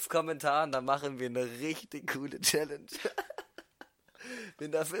so- 5 Kommentaren, dann machen wir eine richtig coole Challenge.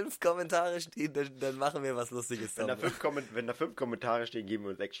 Wenn da 5 Kommentare stehen, dann machen wir was Lustiges. Wenn da zusammen. 5 Kommentare stehen, geben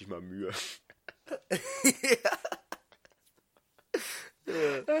wir uns actually mal Mühe.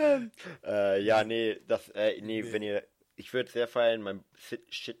 Ja, nee, wenn ihr... Ich würde es sehr feiern, mein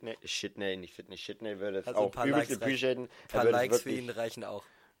Shitney würde es Also ein auch paar übelst Likes appreciaten. Ein paar Er würde es Likes für wirklich- ihn reichen auch.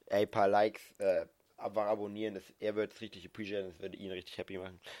 Ey, paar Likes, einfach abonnieren, er würde es richtig appreciaten, das würde ihn richtig happy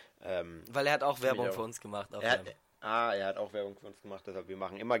machen. Weil er hat auch Werbung auch. für uns gemacht. Auf Er hat, seinem- er hat auch Werbung für uns gemacht, deshalb wir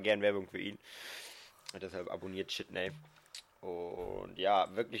machen immer gern Werbung für ihn. Und deshalb abonniert Shitney. Und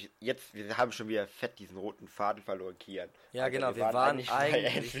ja, wirklich, jetzt, wir haben schon wieder fett diesen roten Faden verloren, Kian. Ja, Alter, genau, wir waren bei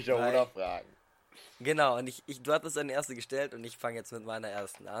eigentlich entweder bei- oder Fragen. Genau, und du hattest deine erste gestellt und ich fange jetzt mit meiner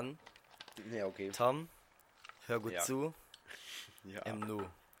ersten an. Ja, okay. Tom, hör gut Ja. zu. Ja. Nu.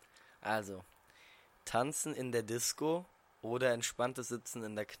 Also, tanzen in der Disco oder entspanntes Sitzen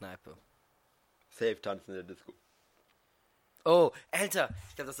in der Kneipe? Safe tanzen in der Disco. Oh, Alter,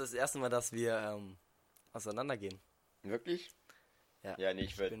 ich glaube, das ist das erste Mal, dass wir auseinandergehen. Wirklich? Ja, Ja, nee,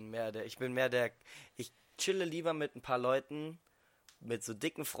 ich würd- ich chille lieber mit ein paar Leuten, mit so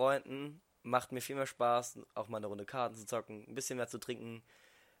dicken Freunden, macht mir viel mehr Spaß, auch mal eine Runde Karten zu zocken, ein bisschen mehr zu trinken,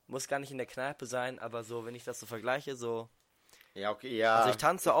 muss gar nicht in der Kneipe sein, aber so, wenn ich das so vergleiche, so, Ja, okay, ja. also ich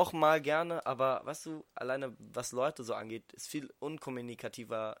tanze auch mal gerne, aber weißt du, alleine was Leute so angeht, ist viel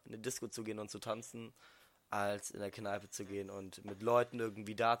unkommunikativer, in eine Disco zu gehen und zu tanzen, als in der Kneipe zu gehen und mit Leuten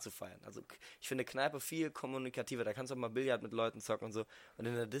irgendwie da zu feiern. Also ich finde Kneipe viel kommunikativer, da kannst du auch mal Billard mit Leuten zocken und so. Und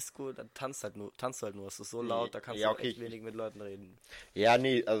in der Disco, da tanzt du halt nur, es ist so laut, da kannst Ja, du okay, echt wenig mit Leuten reden. Ja,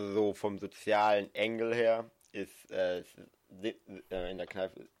 nee, also so vom sozialen Engel her ist in der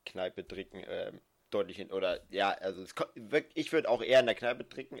Kneipe trinken deutlich hin. Oder ja, also ich würde auch eher in der Kneipe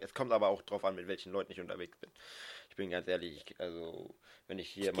trinken. Es kommt aber auch drauf an, mit welchen Leuten ich unterwegs bin. Ich bin ganz ehrlich, also wenn ich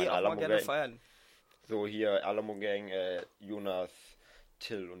hier meine feiern. So hier Alamo Gang, Jonas,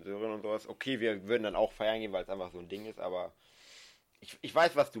 Till und Sören und sowas. Okay, wir würden dann auch feiern gehen, weil es einfach so ein Ding ist, aber ich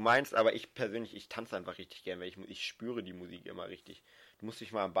weiß, was du meinst, aber ich persönlich, ich tanze einfach richtig gern, weil ich spüre die Musik immer richtig. Du musst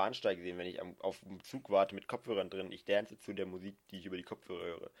mich mal am Bahnsteig sehen, wenn ich auf dem Zug warte mit Kopfhörern drin. Ich dance zu der Musik, die ich über die Kopfhörer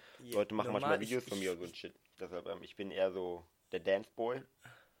höre. Ja, Leute machen normal, manchmal Videos von mir und so ein Shit. Deshalb, ich bin eher so der Danceboy.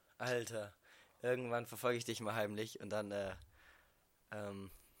 Alter, irgendwann verfolge ich dich mal heimlich und dann,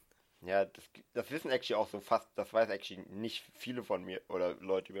 Ja, das wissen actually auch so fast, das weiß actually nicht viele von mir oder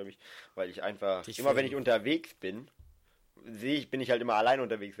Leute über mich, weil ich einfach, immer wenn ich unterwegs bin, bin ich halt immer allein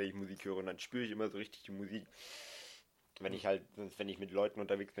unterwegs, wenn ich Musik höre und dann spüre ich immer so richtig die Musik. Wenn ich mit Leuten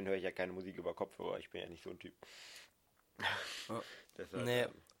unterwegs bin, höre ich ja keine Musik über Kopfhörer, ich bin ja nicht so ein Typ. Deshalb, nee,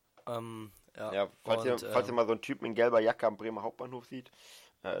 ja. Ja, falls ihr mal so einen Typen in gelber Jacke am Bremer Hauptbahnhof sieht,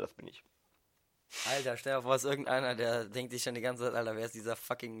 das bin ich. Alter, stell dir vor, es ist irgendeiner, der denkt sich schon die ganze Zeit, Alter, wer ist dieser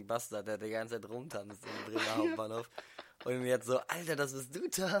fucking Bastard, der die ganze Zeit rumtanzt im Bremer Hauptbahnhof. Und jetzt so, Alter, das bist du,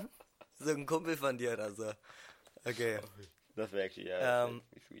 Tom? So ein Kumpel von dir oder so. Okay. Das wäre actually, ja,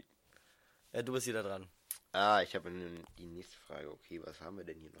 sweet. Ja, du bist wieder dran. Ich habe die nächste Frage. Okay, was haben wir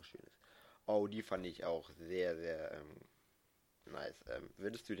denn hier noch Schönes? Oh, die fand ich auch sehr, sehr nice.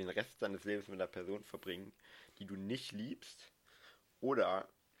 Würdest du den Rest deines Lebens mit einer Person verbringen, die du nicht liebst? Oder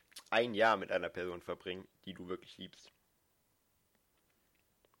ein Jahr mit einer Person verbringen, die du wirklich liebst?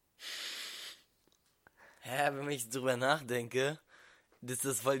 Wenn ich drüber nachdenke, das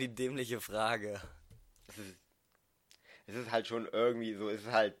ist voll die dämliche Frage. Es ist halt schon irgendwie so, es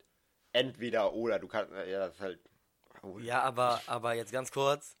ist halt entweder oder, du kannst, ja, das ist halt... Ja, aber jetzt ganz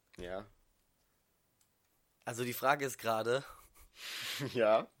kurz. Ja. Also die Frage ist gerade,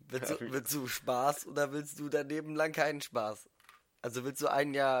 ja. Willst du Spaß oder willst du dein Leben lang keinen Spaß? Also willst du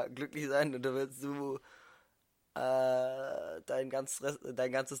ein Jahr glücklich sein oder willst du dein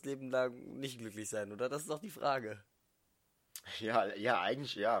ganzes Leben lang nicht glücklich sein, oder? Das ist doch die Frage. Ja,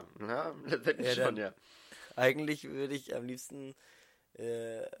 eigentlich ja. Ja, letztendlich schon, ja. Eigentlich würde ich am liebsten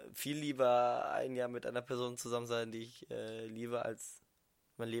viel lieber ein Jahr mit einer Person zusammen sein, die ich liebe, als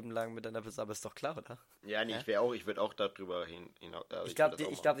mein Leben lang mit einer Person. Aber ist doch klar, oder? Ja, nee, ich würde auch darüber hinaus. Ich glaube,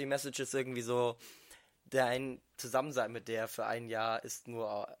 die Message ist irgendwie so, dein Zusammensein mit der für ein Jahr ist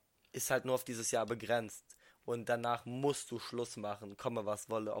halt nur auf dieses Jahr begrenzt. Und danach musst du Schluss machen, komme was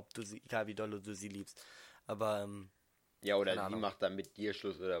wolle, egal wie doll du sie liebst. Aber, ja, oder sie macht dann mit dir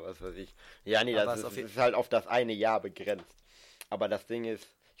Schluss oder was weiß ich. Ja, nee, das ist halt auf das eine Jahr begrenzt. Aber das Ding ist,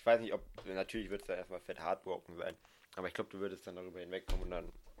 ich weiß nicht, natürlich wird es dann erstmal fett heartbroken sein. Aber ich glaube, du würdest dann darüber hinwegkommen und dann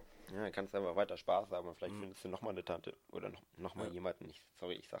kannst du einfach weiter Spaß haben. Und vielleicht findest du nochmal eine Tante oder noch mal jemanden.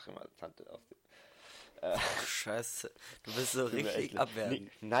 Sorry, ich sage immer Tante aus dem... Scheiße, du bist so richtig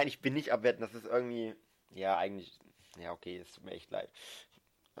abwertend. Nein, ich bin nicht abwertend, das ist irgendwie... Ja, eigentlich... Ja, okay, es tut mir echt leid.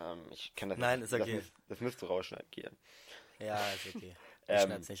 Ich kann das Nein, nicht, ist okay. Das müsst du rausschneiden, Kian. Ja, ist okay. Ich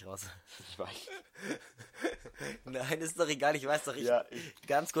schneid's nicht raus. Ich weiß. Nein, ist doch egal, ich weiß doch.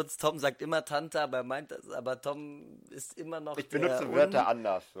 Ganz kurz, Tom sagt immer Tante, aber Tom ist immer noch... Ich benutze Wörter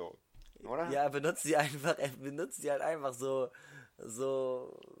anders, so. Oder? Ja, er benutzt die halt einfach so...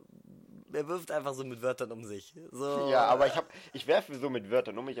 Er wirft einfach so mit Wörtern um sich. So, ja, aber ich werfe so mit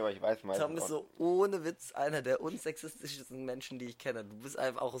Wörtern um mich, aber ich weiß meistens... Tom ist so ohne Witz einer der unsexistischsten Menschen, die ich kenne. Du bist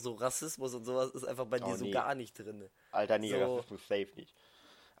einfach auch so Rassismus und sowas ist einfach bei dir so gar nicht drin. Alter, nee, so, Rassismus safe nicht.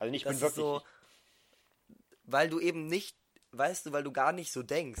 Also ich bin wirklich... So, weil du eben nicht, weißt du, weil du gar nicht so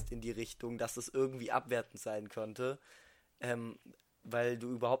denkst in die Richtung, dass es irgendwie abwertend sein könnte, weil du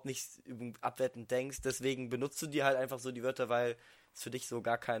überhaupt nicht abwertend denkst, deswegen benutzt du dir halt einfach so die Wörter, weil es für dich so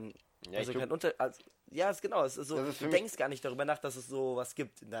gar kein... Ja, also kein ja, ist genau, es ist so, du denkst gar nicht darüber nach, dass es so was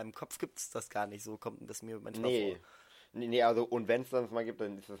gibt. In deinem Kopf gibt es das gar nicht, so kommt das mir manchmal vor. Nee, also, und wenn es das mal gibt,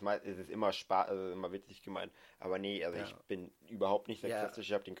 dann ist es immer Spaß, also immer witzig gemeint. Aber nee, also ich bin überhaupt nicht sexistisch,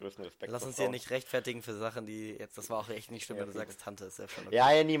 ich habe den größten Respekt. Lass uns hier nicht rechtfertigen für Sachen, die jetzt, das war auch echt nicht schlimm, wenn du sagst, Tante ist ja schon okay.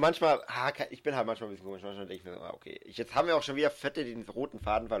 Ja, nee, manchmal, ich bin halt manchmal ein bisschen komisch, manchmal denke ich mir, okay, jetzt haben wir auch schon wieder fette den roten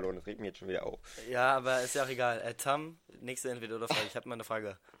Faden verloren, das regt mich jetzt schon wieder auf. Ja, aber ist ja auch egal. Tam, nächste Entweder-oder-Frage, ich habe mal eine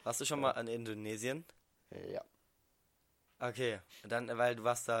Frage. Warst du schon mal in Indonesien? Ja. Okay, dann, weil du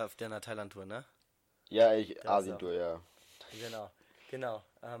warst da auf deiner Thailand-Tour, ne? Ja, Asien-Tour, ja. Genau.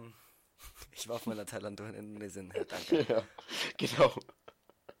 Ich war auf meiner Thailand-Tour in Indonesien. Ja, danke. Ja, genau.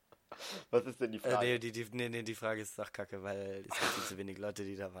 Was ist denn die Frage? Die Frage ist doch kacke, weil es gibt viel zu wenig Leute,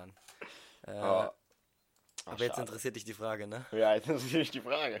 die da waren. Aber jetzt interessiert dich die Frage, ne? Ja, jetzt interessiert mich die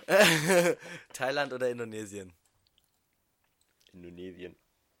Frage. Thailand oder Indonesien? Indonesien.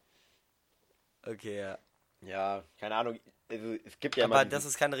 Okay, ja. Ja, keine Ahnung. Also, es gibt ja Aber immer das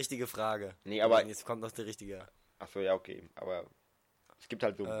ist keine richtige Frage. Nee, aber... Jetzt kommt noch die richtige. Achso, ja, okay. Aber es gibt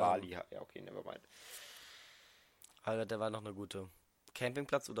halt so Bali. Ja, okay, nevermind. Alter, der war noch eine gute.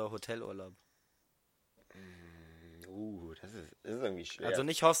 Campingplatz oder Hotelurlaub? Das ist irgendwie schwer. Also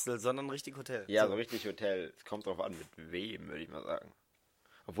nicht Hostel, sondern richtig Hotel. Ja, so richtig Hotel. Es kommt drauf an, mit wem, würde ich mal sagen.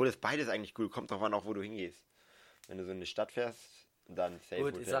 Obwohl das beides eigentlich cool. Kommt drauf an, auch wo du hingehst. Wenn du so in eine Stadt fährst, dann safe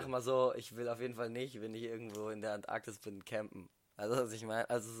Gut, Hotel. ich sag mal so, ich will auf jeden Fall nicht, wenn ich irgendwo in der Antarktis bin, campen. Also was ich meine,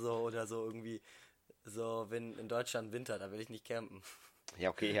 also so oder so irgendwie, so wenn in Deutschland Winter, da will ich nicht campen. Ja,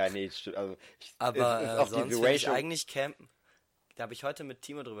 okay, ja, nee, stimmt. Also, Aber es ist auch sonst diese will ich Ratio. eigentlich campen. Da habe ich heute mit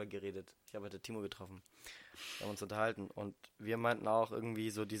Timo drüber geredet. Ich habe heute Timo getroffen. Wir haben uns unterhalten und wir meinten auch irgendwie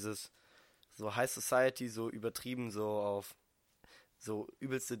so dieses, so High Society, so übertrieben, so auf so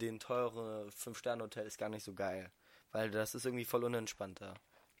übelste, den teure 5-Sterne-Hotel ist gar nicht so geil. Weil das ist irgendwie voll unentspannter.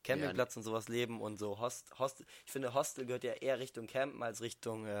 Campingplatz und sowas leben und so Hostel. Ich finde, Hostel gehört ja eher Richtung Campen als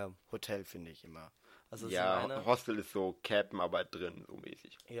Richtung Hotel, finde ich immer. Also Ja, Hostel ist so Campen, aber drin, so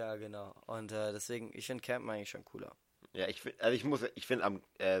mäßig. Ja, genau. Und deswegen, ich finde Campen eigentlich schon cooler. Ja, ich finde am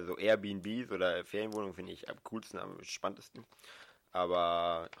so Airbnbs oder Ferienwohnungen finde ich am coolsten, am spannendsten.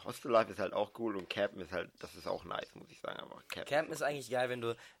 Aber Hostel Life ist halt auch cool und Campen ist halt, das ist auch nice, muss ich sagen. Aber Campen ist eigentlich geil, wenn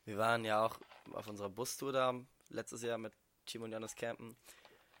wir waren ja auch auf unserer Bustour da letztes Jahr mit Timo und Janis campen.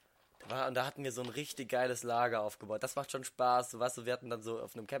 Und da hatten wir so ein richtig geiles Lager aufgebaut. Das macht schon Spaß. Weißt du, wir hatten dann so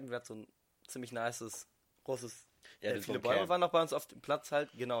auf einem Campingplatz so ein ziemlich nices, großes. Ja, Viele Bäume waren noch bei uns auf dem Platz halt.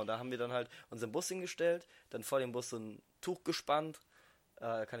 Genau, da haben wir dann halt unseren Bus hingestellt, dann vor dem Bus so ein Tuch gespannt.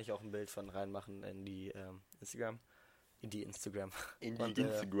 Da kann ich auch ein Bild von reinmachen in die Instagram. In die Instagram.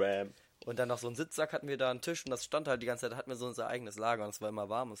 Und dann noch so einen Sitzsack hatten wir da, einen Tisch und das stand halt die ganze Zeit, hatten wir so unser eigenes Lager und es war immer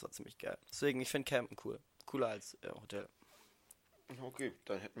warm und es war ziemlich geil. Deswegen, ich finde Campen cool. Cooler als Hotel. Okay,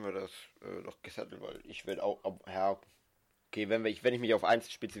 dann hätten wir das doch gesettelt, weil ich würde auch, ja, okay, wenn ich mich auf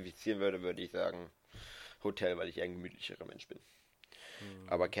eins spezifizieren würde, würde ich sagen Hotel, weil ich eher ein gemütlicherer Mensch bin.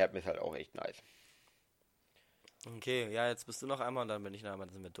 Aber Campen ist halt auch echt nice. Okay, ja, jetzt bist du noch einmal und dann bin ich noch einmal,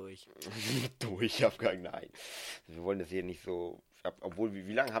 dann sind wir durch. Ich hab gar nein. Wir wollen das hier nicht so, obwohl,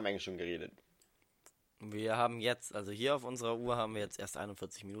 wie lange haben wir eigentlich schon geredet? Wir haben jetzt, also hier auf unserer Uhr haben wir jetzt erst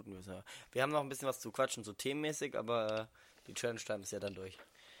 41 Minuten. Wir haben noch ein bisschen was zu quatschen, so themenmäßig, aber die Challenge-Time ist ja dann durch.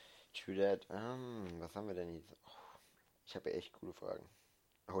 True that. Was haben wir denn jetzt? Oh, ich habe ja echt coole Fragen.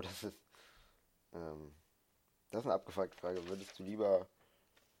 Oh, das ist eine abgefuckte Frage. Würdest du lieber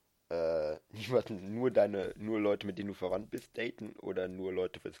nur Leute, mit denen du verwandt bist, daten oder nur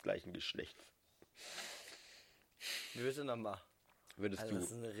Leute des gleichen Geschlechts? Wie willst du nochmal? Würdest Also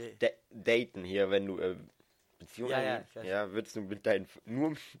du daten hier, wenn du Beziehungen ja, würdest du mit deinen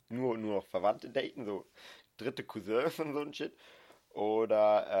nur noch Verwandte daten, so dritte Cousins und so ein Shit?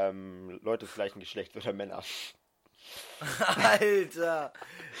 Oder Leute des gleichen Geschlechts oder Männer? Alter!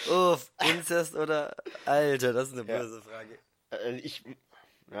 Uff, Inzest oder... Alter, das ist eine böse Frage.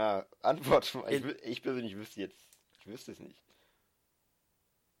 Antwort. Ich persönlich wüsste es nicht.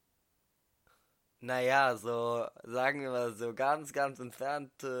 Naja, so, sagen wir mal, so ganz, ganz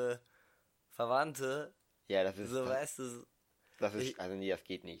entfernte Verwandte. Ja, das ist... So, weißt du... Also nee, das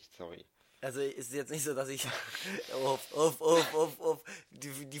geht nicht, sorry. Also ist jetzt nicht so, dass ich...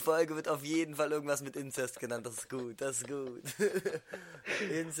 Die Folge wird auf jeden Fall irgendwas mit Inzest genannt, das ist gut.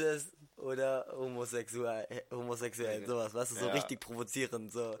 Inzest oder homosexuell, sowas, weißt du, so richtig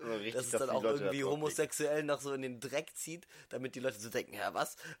provozierend, so richtig, dass es dann auch irgendwie homosexuell noch so in den Dreck zieht, damit die Leute so denken, ja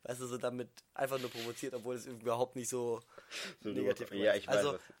was, weißt du, so damit einfach nur provoziert, obwohl es überhaupt nicht so negativ ist. Ja, ich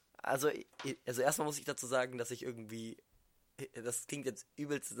weiß also erstmal muss ich dazu sagen, dass ich irgendwie, das klingt jetzt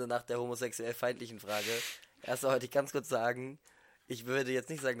übelst nach der homosexuell feindlichen Frage, erstmal wollte ich ganz kurz sagen, ich würde jetzt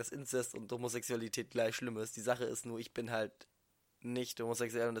nicht sagen, dass Inzest und Homosexualität gleich schlimm ist, die Sache ist nur, ich bin halt nicht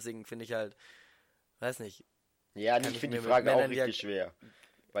homosexuell und deswegen finde ich halt, weiß nicht. Ja, ich finde die Frage auch richtig schwer.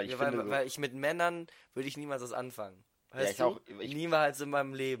 Weil ich mit Männern würde ich niemals was anfangen. Weißt du? Niemals in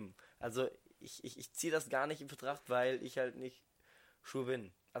meinem Leben. Also ich ziehe das gar nicht in Betracht, weil ich halt nicht schwul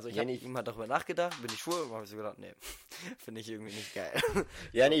bin. Also ich habe immer darüber nachgedacht, bin ich schwul? Und habe ich so gedacht, nee, finde ich irgendwie nicht geil.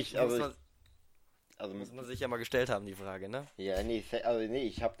 Ja, nicht, muss man sich ja mal gestellt haben, die Frage, ne? Ja,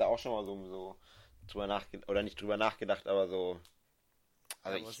 ich habe da auch schon mal so drüber nachgedacht, oder nicht drüber nachgedacht, aber so...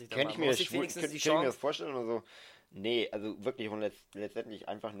 Also könnte ich mir das vorstellen oder so? Nee, also wirklich und letztendlich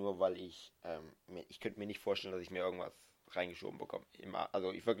einfach nur, weil ich könnte mir nicht vorstellen, dass ich mir irgendwas reingeschoben bekomme.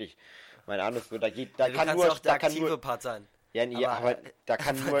 Also ich wirklich, meine Ahnung, so, da kann nur der aktive Part sein. Ja, nee, aber da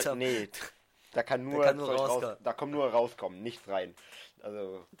kann nur, nee, da kann nur rauskommen, nichts rein.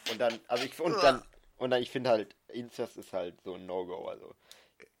 Also, und dann, ich finde halt, Inzest ist halt so ein No-Go, also.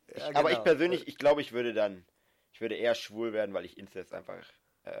 Ja, Aber ich genau. persönlich, ich glaube, ich würde eher schwul werden, weil ich Inzest einfach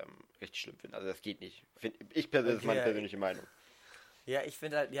richtig schlimm finde. Also das geht nicht. Ich persönlich, das ist meine Okay. persönliche Meinung. Ja, ich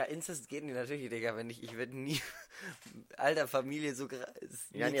finde halt, ja, Inzest geht nicht natürlich, Digga, ich würde nie, alter, Familie, so,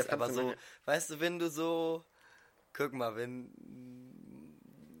 ist Ja, nee, nix, das kannst aber du so, nicht. weißt du, wenn du so, guck mal, wenn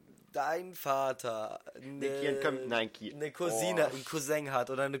dein Vater Nein, Kian. eine Cousine, einen Cousin hat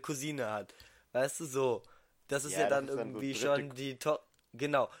oder eine Cousine hat, weißt du, so, das ist Ja, ja das dann ist dann so irgendwie dritte schon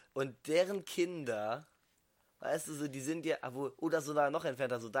genau, und deren Kinder, weißt du, so, die sind ja, oder so noch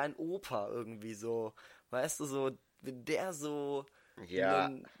entfernter, so dein Opa irgendwie so, weißt du, so, wenn der so Ja,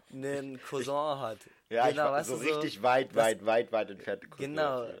 einen Cousin hat. ja, Genau, weißt so du, richtig weit entfernt.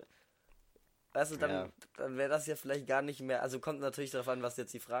 genau, weißt du, Ja. dann wäre das ja vielleicht gar nicht mehr, also kommt natürlich darauf an, was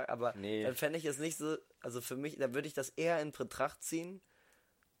jetzt die Frage, aber Nee. dann fände ich es nicht so, also für mich, dann würde ich das eher in Betracht ziehen,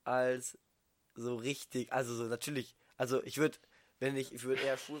 als so richtig, also so natürlich, also ich würde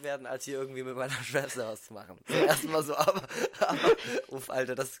eher schwul werden, als hier irgendwie mit meiner Schwester was zu machen. So erstmal so, aber, uff,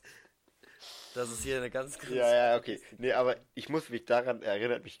 Alter, das ist hier eine ganz Ja, okay. Nee, aber ich muss mich daran,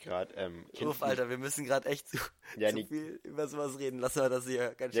 erinnert mich gerade, Uff, Alter, wir müssen gerade echt Ja, zu nee. viel über sowas reden. Lass mal das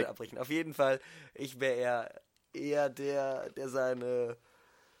hier ganz schnell Ja. abbrechen. Auf jeden Fall, ich wäre eher der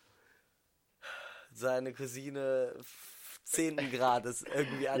seine Cousine 10. Grades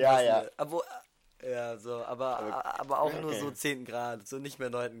irgendwie anfassen Ja. will. Aber auch nur so 10. Grad, so nicht mehr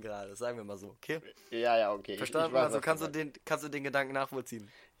 9. Grades, sagen wir mal so, okay? Ja, okay. Verstanden? Ich weiß, Also was kannst du meinst. kannst du den Gedanken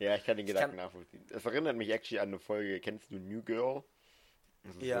nachvollziehen. Ja, ich kann den Gedanken nachvollziehen. Es erinnert mich actually an eine Folge, kennst du New Girl?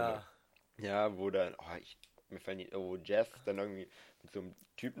 Das ist Ja. So ja, wo dann, mir fallen die, wo Jess dann irgendwie mit so einem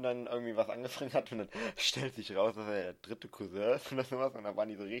Typen dann irgendwie was angefangen hat und dann stellt sich raus, dass er der dritte Cousin ist oder sowas und dann waren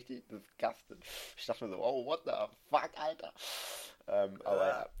die so richtig disgusted. Ich dachte mir so, oh, what the fuck, Alter. Aber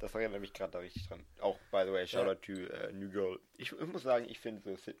ja, das erinnert mich gerade da richtig dran. Auch, by the way, shout out to New Girl. Ich muss sagen, ich finde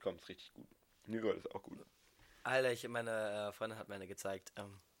so Sitcoms richtig gut. New Girl ist auch gut. Alter, meine Freundin hat mir eine gezeigt.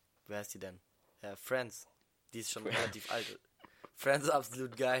 Wer heißt die denn? Friends. Die ist schon relativ alt. Friends ist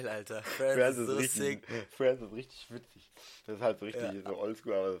absolut geil, Alter. Friends ist so sick. Friends ist richtig witzig. Das ist halt so richtig so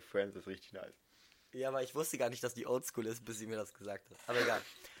oldschool, aber Friends ist richtig nice. Ja, aber ich wusste gar nicht, dass die oldschool ist, bis sie mir das gesagt hat. Aber egal.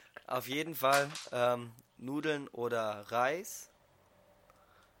 Auf jeden Fall Nudeln oder Reis.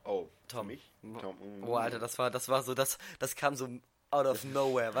 Oh, Tom. für mich? Tom. Oh, Alter, das war so, das kam so out of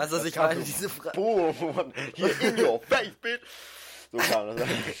nowhere. Weißt du, was ich kam meine? so, Diese Frage. Boom, hier in your face, bitch. So kam das.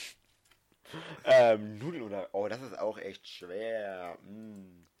 Nudeln oder... Oh, das ist auch echt schwer.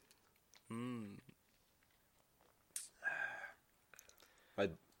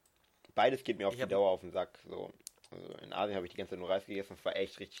 Weil beides geht mir auf die Dauer auf den Sack. So. Also in Asien habe ich die ganze Zeit nur Reis gegessen. Das war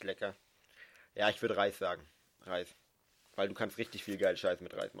echt richtig lecker. Ja, ich würde Reis sagen. Reis. Weil du kannst richtig viel geil Scheiß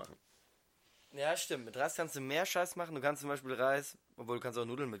mit Reis machen. Ja, stimmt. Mit Reis kannst du mehr Scheiß machen. Du kannst zum Beispiel Reis, obwohl du kannst auch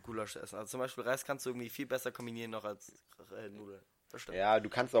Nudeln mit Gulasch essen. Also zum Beispiel Reis kannst du irgendwie viel besser kombinieren noch als Nudeln. Das stimmt. Ja, du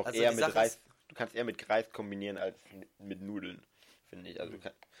kannst auch Also eher die mit Sache Reis... ist- Du kannst eher mit Reis kombinieren als mit Nudeln, finde ich. Also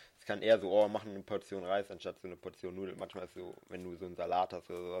es kann eher so, machen eine Portion Reis anstatt so eine Portion Nudeln. Manchmal ist so, wenn du so einen Salat hast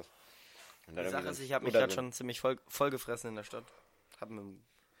oder sowas. Und dann Die Sache irgendwie ist, ich habe mich oder gerade so- schon ziemlich voll gefressen in der Stadt. Hab mit dem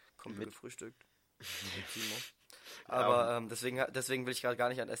Kumpel gefrühstückt. Timo. Aber deswegen will ich gerade gar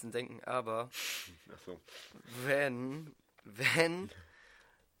nicht an Essen denken. Aber Ach so. wenn,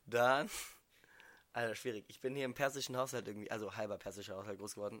 dann... Alter, schwierig. Ich bin hier im persischen Haushalt irgendwie, also halber persischer Haushalt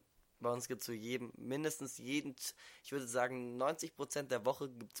groß geworden. Bei uns gibt es so mindestens jeden, ich würde sagen 90% der Woche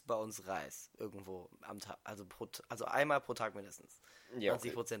gibt es bei uns Reis irgendwo am Tag, also einmal pro Tag mindestens. Ja,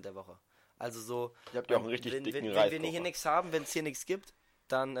 90% der Woche. Also so, Ihr habt ja auch einen richtig wenn dicken wir Reiskocher. hier nichts haben, wenn es hier nichts gibt,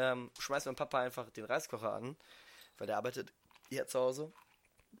 dann schmeißt mein Papa einfach den Reiskocher an, weil der arbeitet hier zu Hause.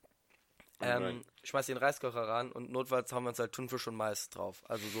 Schmeißt den Reiskocher ran und notfalls haben wir uns halt Thunfisch und Mais drauf.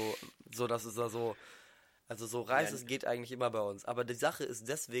 Also so dass es da so... Also so Reis, es geht eigentlich immer bei uns. Aber die Sache ist,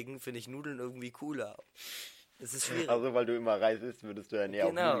 deswegen finde ich Nudeln irgendwie cooler. Es ist schwierig. Also weil du immer Reis isst, würdest du ja näher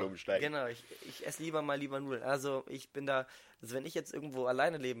auf Nudeln umsteigen. Genau, ich esse lieber Nudeln. Also ich bin da, also wenn ich jetzt irgendwo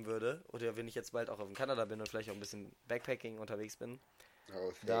alleine leben würde, oder wenn ich jetzt bald auch in Kanada bin und vielleicht auch ein bisschen Backpacking unterwegs bin,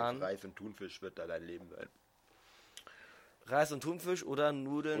 dann Reis und Thunfisch wird da dein Leben sein. Reis und Thunfisch oder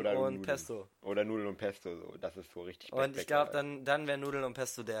Nudeln und Pesto. Oder Nudeln und Pesto, so. Das ist so richtig Und ich glaube, dann wäre Nudeln und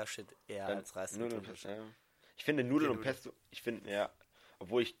Pesto der Shit eher als Reis und Thunfisch. Ja. Ich finde Nudeln und Pesto,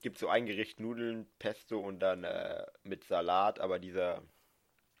 obwohl gibt so ein Gericht Nudeln, Pesto und dann mit Salat, aber dieser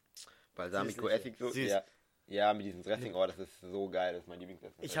Balsamico-Essig so, Süß. ja, mit diesem Dressing, oh, das ist so geil, das ist mein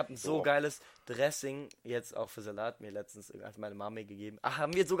Lieblingsessen. Ich habe ein so geiles Dressing jetzt auch für Salat mir letztens als meine Mama gegeben. Ach,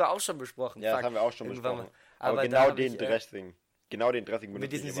 haben wir sogar auch schon besprochen. Ja, Fuck. das haben wir auch schon Irgendwann besprochen. mal. Aber da genau hab den ich, Dressing. Genau den Dressing mit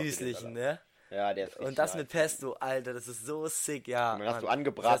benutze diesen ich immer für den süßlichen, Salat. ne? Ja, der ist richtig Und das nice. mit Pesto, Alter, das ist so sick, ja. Und dann hast du Mann.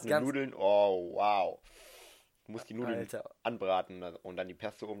 angebratene Das heißt Nudeln, oh wow. Du musst die Nudeln Alter. anbraten und dann die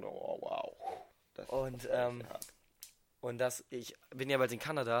Pesto um, oh wow. Das Und, war echt hart. ich bin ja bald in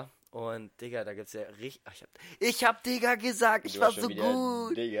Kanada und, Digga, da gibt's ja richtig, ich hab Digga gesagt, ich Du war warst so schon wieder,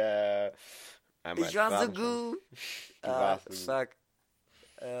 gut. Digga. Einmal Ich war so Sprachen schon. gut. Du warst so gut. Fuck.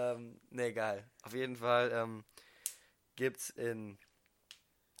 Ne, egal. Auf jeden Fall, gibt's in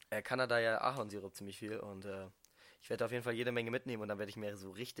Kanada ja Ahornsirup ziemlich viel und ich werde auf jeden Fall jede Menge mitnehmen und dann werde ich mir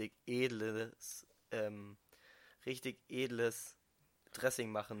so richtig edles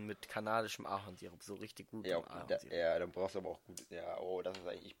Dressing machen mit kanadischem Ahornsirup, so richtig gut Ja, Ahornsirup. ja, dann brauchst du aber auch gut. Ja, oh, das ist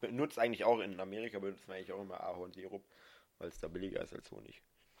eigentlich. Ich benutze eigentlich auch in Amerika, benutzt man eigentlich auch immer Ahornsirup, weil es da billiger ist als Honig.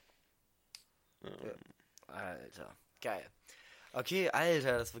 Alter, geil. Okay,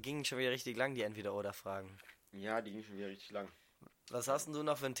 Alter, das ging schon wieder richtig lang, die Entweder-Oder-Fragen. Ja, die ging schon wieder richtig lang. Was hast denn du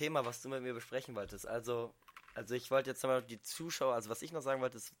noch für ein Thema, was du mit mir besprechen wolltest? Also ich wollte jetzt nochmal die Zuschauer, also was ich noch sagen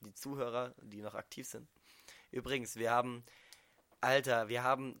wollte, ist die Zuhörer, die noch aktiv sind. Übrigens, wir haben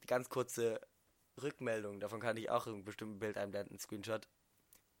ganz kurze Rückmeldungen, davon kann ich auch ein bestimmtes Bild einblenden, Screenshot.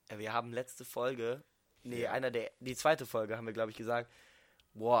 Wir haben letzte Folge, die zweite Folge haben wir, glaube ich, gesagt,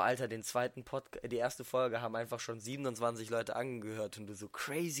 boah, Alter, die erste Folge haben einfach schon 27 Leute angehört und du so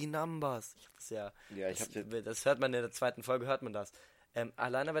crazy numbers. Das hört man in der zweiten Folge, hört man das.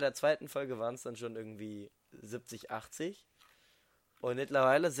 Alleine bei der zweiten Folge waren es dann schon irgendwie 70, 80. Und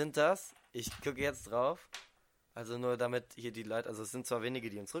mittlerweile sind das, ich gucke jetzt drauf, also nur damit hier die Leute, also es sind zwar wenige,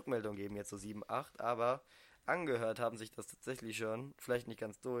 die uns Rückmeldung geben, jetzt so 7, 8, aber angehört haben sich das tatsächlich schon, vielleicht nicht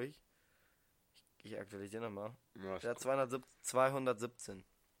ganz durch. Ich aktualisiere nochmal. Ja, Der hat 217.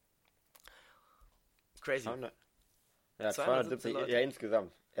 Crazy. Ja, 217 270, ja,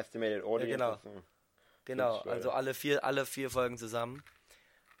 insgesamt. Estimated Audience. Ja, genau. ist so Genau, 50 also Leute. alle vier Folgen zusammen.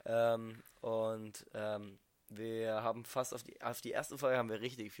 Wir haben fast auf die erste Folge haben wir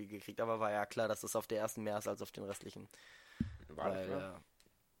richtig viel gekriegt, aber war ja klar, dass das auf der ersten mehr ist als auf den restlichen. War das klar?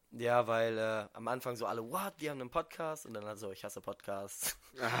 Weil am Anfang so alle, what, wir haben einen Podcast und dann also, ich hasse Podcasts.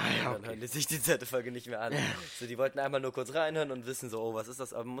 Ah, Und ja, dann okay. hören die sich die zweite Folge nicht mehr an. So, die wollten einmal nur kurz reinhören und wissen so, oh, was ist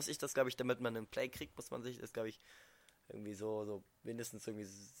das? Aber muss ich das, glaube ich, damit man einen Play kriegt, muss man sich das, glaube ich, irgendwie so mindestens irgendwie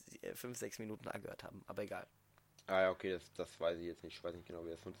 5, 6 Minuten angehört haben. Aber egal. Ah, ja, okay, das weiß ich jetzt nicht. Ich weiß nicht genau, wie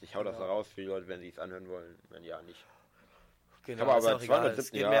das funktioniert. Ich hau das da raus für die Leute, wenn sie es anhören wollen. Wenn ja, nicht. Genau, Aber ist auch egal. 217,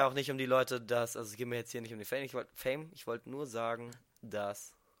 Es geht ja. mir auch nicht um die Leute, es geht mir jetzt hier nicht um die Fame. Ich wollte nur sagen,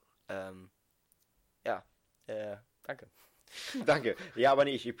 dass, danke. Danke. Ja, aber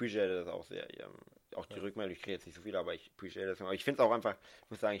nee, ich appreciate das auch sehr. Auch die Rückmeldung, ich kriege jetzt nicht so viel, aber ich appreciate das. Aber ich finde es auch einfach, ich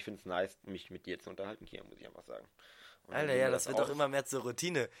muss sagen, ich finde es nice, mich mit dir zu unterhalten, Kia, muss ich einfach sagen. Und Alter, dann ja, nehmen wir das wird doch auf. immer mehr zur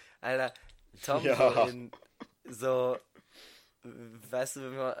Routine. Alter, Tom, Ja. weißt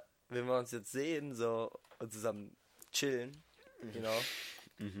du, wenn wir uns jetzt sehen, so, und zusammen chillen,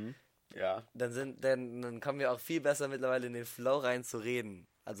 Ja. dann kommen wir auch viel besser mittlerweile in den Flow rein zu reden.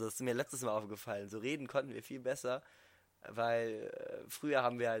 Also das ist mir letztes Mal aufgefallen. So reden konnten wir viel besser, weil früher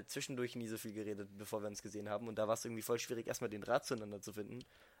haben wir halt zwischendurch nie so viel geredet, bevor wir uns gesehen haben. Und da war es irgendwie voll schwierig, erstmal den Draht zueinander zu finden.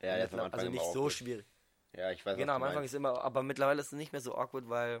 Ja, jetzt am Anfang also immer nicht so awkward. schwierig. Ja, ich weiß, Genau, was am du Anfang meinst. ist immer, aber mittlerweile ist es nicht mehr so awkward,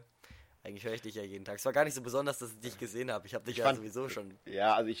 weil eigentlich höre ich dich ja jeden Tag. Es war gar nicht so besonders, dass ich dich gesehen habe. Ich habe dich ja sowieso schon.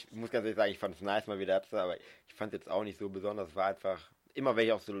 Ja, also ich muss ganz ehrlich sagen, ich fand es nice, mal wieder zu, aber ich fand es jetzt auch nicht so besonders. Es war einfach, immer wenn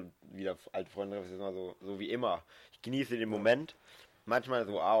ich auch so wieder alte Freunde treffe, ist es immer so wie immer. Ich genieße den Moment. Manchmal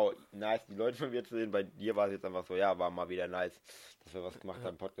so, nice, die Leute von mir zu sehen. Bei dir war es jetzt einfach so, ja, war mal wieder nice, dass wir was gemacht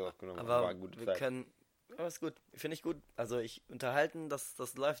haben, Podcast aufgenommen haben. War Aber eine gute wir Zeit. können. Ja, ist gut. Finde ich gut. Also ich unterhalten, das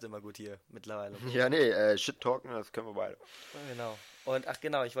läuft immer gut hier mittlerweile. Ja, nee, Shit talken, das können wir beide. Ja, genau. Und ach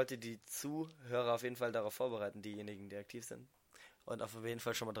genau, ich wollte die Zuhörer auf jeden Fall darauf vorbereiten, diejenigen, die aktiv sind. Und auf jeden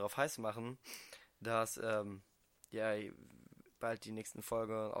Fall schon mal darauf heiß machen, dass bald die nächsten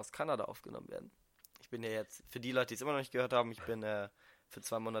Folgen aus Kanada aufgenommen werden. Ich bin ja jetzt, für die Leute, die es immer noch nicht gehört haben, ich bin für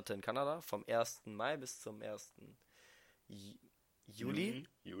 2 Monate in Kanada, vom 1. Mai bis zum 1. Juli.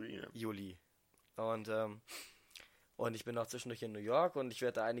 Juli. Und ich bin auch zwischendurch in New York und ich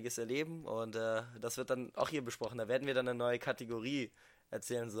werde da einiges erleben und das wird dann auch hier besprochen. Da werden wir dann eine neue Kategorie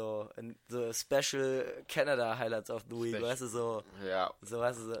erzählen, so Special Canada Highlights of the Week, weißt du, Ja.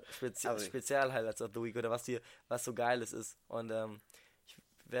 Spezial Highlights of the Week oder was so Geiles ist. Und ich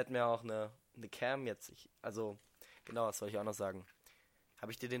werde mir auch eine Cam jetzt, genau, was soll ich auch noch sagen?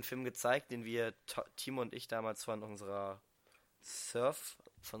 Habe ich dir den Film gezeigt, den wir, Timo und ich, damals von unserer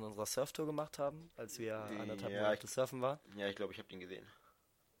Surftour gemacht haben, als wir 1,5 Monate surfen waren? Ja, ich glaube, ich habe den gesehen.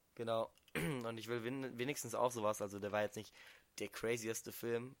 Genau. Und ich will wenigstens auch sowas, also der war jetzt nicht der crazieste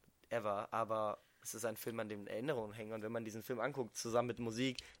Film ever, aber es ist ein Film, an dem Erinnerungen hängen. Und wenn man diesen Film anguckt, zusammen mit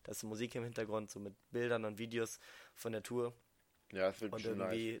Musik, da ist Musik im Hintergrund, so mit Bildern und Videos von der Tour. Ja, das wird Und schon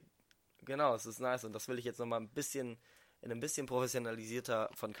irgendwie, nice. genau, es ist nice. Und das will ich jetzt nochmal in einem bisschen professionalisierter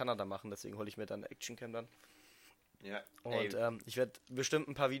von Kanada machen. Deswegen hole ich mir dann Actioncam dann. Ja, Und ich werde bestimmt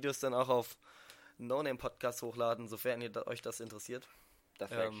ein paar Videos dann auch auf No-Name-Podcast hochladen, sofern euch das interessiert. das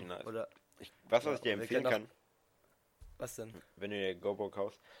wäre echt nice. Oder, Was ja, ich dir wir empfehlen können kann, was denn? wenn du dir GoPro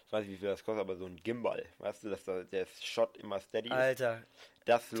kaufst, ich weiß nicht, wie viel das kostet, aber so ein Gimbal, weißt du, dass der Shot immer steady ist, Alter,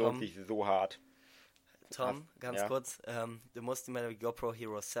 das lohnt Tom. sich so hart. Tom, ganz ja. kurz, du musst dir meine GoPro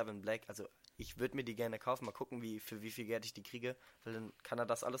Hero 7 Black, also ich würde mir die gerne kaufen, mal gucken, für wie viel Geld ich die kriege, weil dann kann er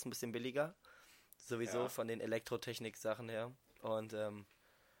das alles ein bisschen billiger, sowieso Ja. von den Elektrotechnik-Sachen her und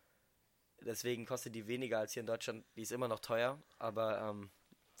deswegen kostet die weniger als hier in Deutschland, die ist immer noch teuer, aber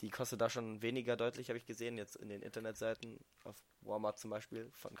die kostet da schon weniger deutlich, habe ich gesehen, jetzt in den Internetseiten, auf Walmart zum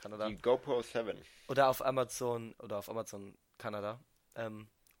Beispiel von Kanada. Die GoPro 7. Oder auf Amazon Kanada.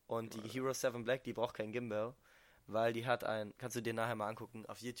 Und die Hero 7 Black, die braucht kein Gimbal, weil die hat kannst du dir nachher mal angucken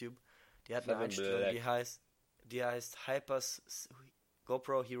auf YouTube. Die hat eine 7 Einstellung, Black. die heißt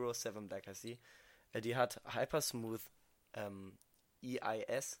GoPro Hero 7 Black heißt die. Die hat Hypersmooth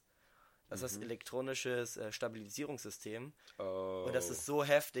EIS. Das ist elektronisches Stabilisierungssystem. Oh. Und das ist so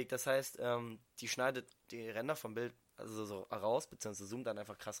heftig, das heißt, die schneidet die Ränder vom Bild also so raus, beziehungsweise zoomt dann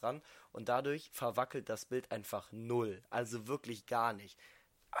einfach krass ran und dadurch verwackelt das Bild einfach null. Also wirklich gar nicht.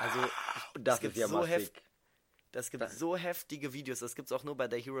 Also das es gibt ist ja so massig. so heftige Videos, das gibt es auch nur bei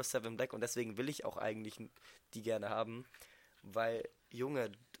der Hero 7 Black und deswegen will ich auch eigentlich die gerne haben, weil,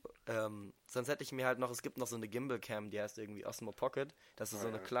 Junge, sonst hätte ich mir halt noch, es gibt noch so eine Gimbal-Cam, die heißt irgendwie Osmo Pocket, das ist so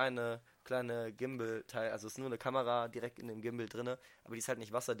eine kleine Gimbal-Teil, also ist nur eine Kamera direkt in dem Gimbal drinne, aber die ist halt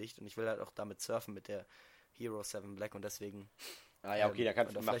nicht wasserdicht und ich will halt auch damit surfen mit der Hero 7 Black und deswegen... Ah ja, okay, da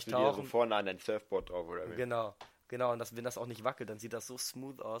machst du vielleicht dir so tauchen. vorne an dein Surfboard drauf, oder wie? Genau, und wenn das auch nicht wackelt, dann sieht das so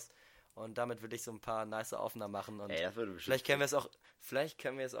smooth aus und damit will ich so ein paar nice Aufnahmen machen und Ey, das würde bestimmt vielleicht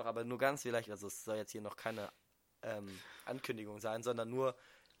können wir es auch, aber nur ganz vielleicht, also es soll jetzt hier noch keine Ankündigung sein, sondern nur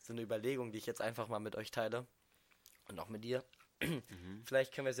so eine Überlegung, die ich jetzt einfach mal mit euch teile und auch mit dir.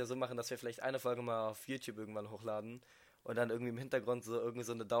 Vielleicht können wir es ja so machen, dass wir vielleicht eine Folge mal auf YouTube irgendwann hochladen und dann irgendwie im Hintergrund irgendwie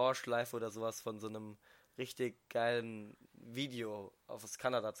so eine Dauerschleife oder sowas von so einem richtig geilen Video aus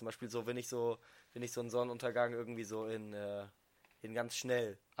Kanada zum Beispiel, so wenn ich so einen Sonnenuntergang irgendwie so in ganz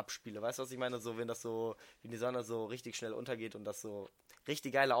schnell abspiele, weißt du, was ich meine? So, wenn die Sonne so richtig schnell untergeht und das so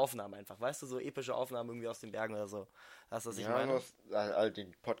richtig geile Aufnahmen einfach, weißt du, so epische Aufnahmen irgendwie aus den Bergen oder so. Weißt du, was ich Ja, meine? du musst halt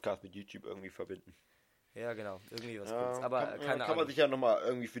den Podcast mit YouTube irgendwie verbinden. Ja, genau, irgendwie was Ja, Cooles. Aber keine kann Ahnung. man sich ja nochmal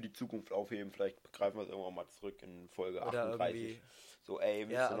irgendwie für die Zukunft aufheben. Vielleicht greifen wir es irgendwann mal zurück in Folge Oder 38. irgendwie- So, ey,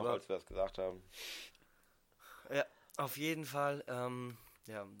 wisst Ja, ihr noch, aber- als wir das gesagt haben? Ja, auf jeden Fall,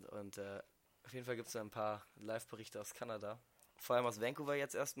 ja, und auf jeden Fall gibt es da ein paar Live-Berichte aus Kanada. Vor allem aus Vancouver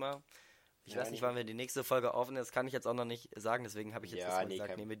jetzt erstmal. Ich Ja, weiß nicht, wann wir die nächste Folge aufnehmen, das kann ich jetzt auch noch nicht sagen, deswegen habe ich jetzt Ja, erstmal nee, gesagt,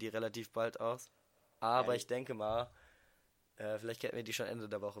 kein- nehmen wir die relativ bald aus. Aber Ja, ich denke mal, vielleicht könnten wir die schon Ende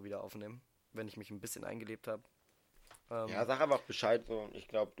der Woche wieder aufnehmen, wenn ich mich ein bisschen eingelebt habe. Ja, sag einfach Bescheid. So. Ich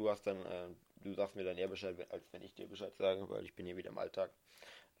glaube, du sagst mir dann eher Bescheid, als wenn ich dir Bescheid sage, weil ich bin hier wieder im Alltag.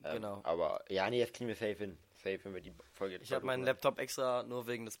 Genau. Aber ja, nee, jetzt kriegen wir safe hin. Safe, wenn wir die Folge jetzt Ich habe bald meinen hochladen. Laptop extra nur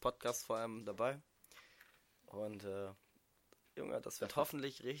wegen des Podcasts vor allem dabei. Und, Junge, das wird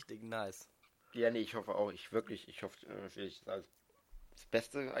hoffentlich richtig nice. Ja, nee, ich hoffe auch. Ich hoffe, natürlich als das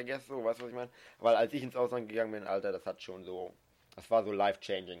Beste, I guess, so, weißt du, was ich meine? Weil als ich ins Ausland gegangen bin, Alter, das war so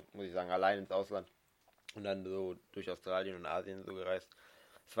life-changing, muss ich sagen, allein ins Ausland. Und dann so durch Australien und Asien so gereist.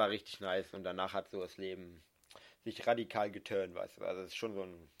 Es war richtig nice und danach hat so das Leben sich radikal geturnt, weißt du. Also es ist schon so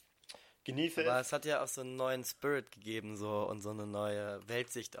ein... Genieße Aber es. es hat ja auch so einen neuen Spirit gegeben, so und so eine neue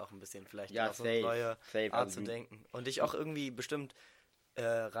Weltsicht auch ein bisschen vielleicht. Ja, und auch so eine safe, neue safe, Art also zu du- denken. Und dich auch irgendwie bestimmt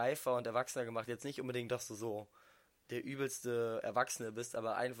reifer und erwachsener gemacht. Jetzt nicht unbedingt, dass du so der übelste Erwachsene bist,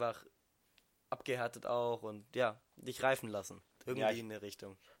 aber einfach abgehärtet auch und ja, dich reifen lassen. Irgendwie Ja, ich- in eine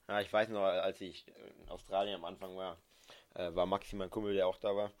Richtung. Ja, ich weiß noch, als ich in Australien am Anfang war Maxi, mein Kumpel, der auch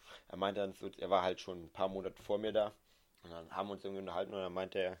da war. Er meinte dann so, er war halt schon ein paar Monate vor mir da. Und dann haben wir uns irgendwie unterhalten und dann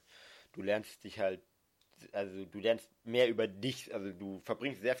meinte er, du lernst mehr über dich, also du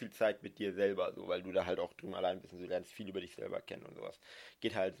verbringst sehr viel Zeit mit dir selber, so, weil du da halt auch drüben allein bist und du lernst viel über dich selber kennen und sowas.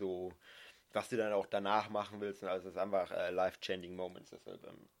 Geht halt so, was du dann auch danach machen willst und also es ist einfach life-changing Moments. Deshalb,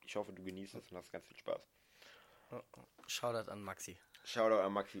 ich hoffe, du genießt es und hast ganz viel Spaß. Shoutout an Maxi. Shoutout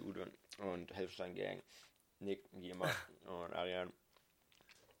an Maxi Ude und Helfstein Gang. Nick, wie immer, und Ariane.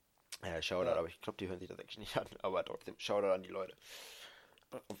 Shoutout, Ja. aber ich glaube, die hören sich das actually nicht an, aber trotzdem, Shoutout an die Leute.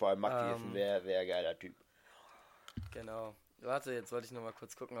 Und vor allem Maxi ist ein sehr, sehr geiler Typ. Genau. Warte, jetzt wollte ich noch mal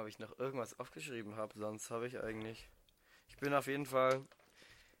kurz gucken, ob ich noch irgendwas aufgeschrieben habe. Sonst habe ich eigentlich... Ich bin auf jeden Fall,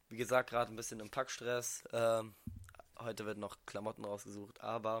 wie gesagt, gerade ein bisschen im Packstress. Heute wird noch Klamotten rausgesucht,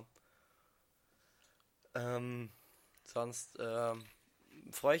 aber sonst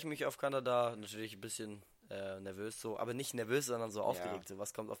freue ich mich auf Kanada. Natürlich ein bisschen nervös so, aber nicht nervös, sondern so aufgeregt. So,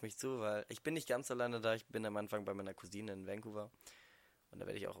 was kommt auf mich zu, weil ich bin nicht ganz alleine da. Ich bin am Anfang bei meiner Cousine in Vancouver und da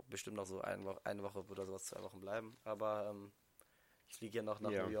werde ich auch bestimmt noch so eine Woche oder sowas, 2 Wochen bleiben. Aber ich fliege ja noch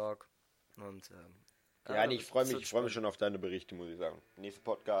nach New York und Ja, nee, ich freue mich schon auf deine Berichte, muss ich sagen. Nächster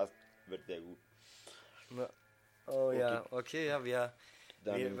Podcast wird sehr gut. Ja. Oh okay. Ja, okay, ja, wir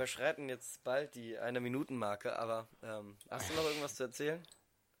Dann, überschreiten jetzt bald die 1-Minuten-Marke, aber hast du noch irgendwas zu erzählen?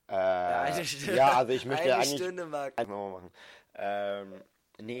 ja, also ich möchte eine eigentlich... Stunde Marke. Einfach mal machen.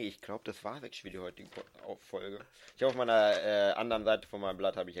 Nee, ich glaube, das war actually die heutige Folge. Ich habe auf meiner anderen Seite von meinem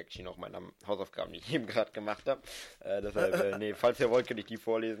Blatt habe ich actually noch meine Hausaufgaben, die ich eben gerade gemacht habe. Deshalb, nee, falls ihr wollt, könnte ich die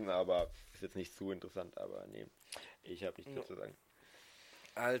vorlesen, aber ist jetzt nicht zu interessant, aber nee, ich habe nichts zu sagen.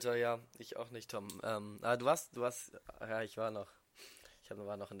 Alter, ja, ich auch nicht, Tom. Du warst, ja, ich war noch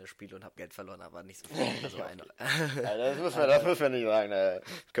in der Spiele und habe Geld verloren, aber nicht so viel. Also ja, das müssen wir nicht sagen, das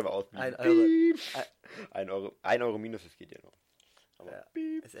können wir ausbieten. 1 Euro minus, das geht ja noch. Aber ja,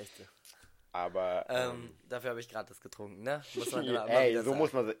 ist echt so. Aber dafür habe ich gratis getrunken, ne? Muss man immer ey, so sagen.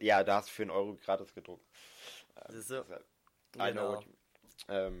 Muss man, ja, da hast du für 1 Euro gratis getrunken. Das ist so. Genau.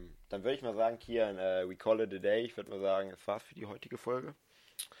 Dann würde ich mal sagen, Kian, we call it a day. Ich würde mal sagen, das war's für die heutige Folge.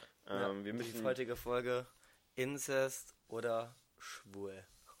 Wir müssen die heutige Folge Inzest oder schwul.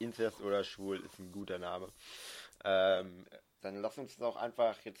 Inzest oder schwul ist ein guter Name. Dann lass uns auch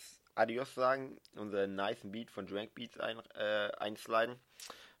einfach jetzt Adios sagen, unseren nice Beat von Drank Beats einsliden.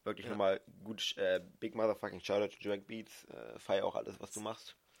 Wirklich nochmal gut, big motherfucking Shoutout to Drank Beats. Feier auch alles, was du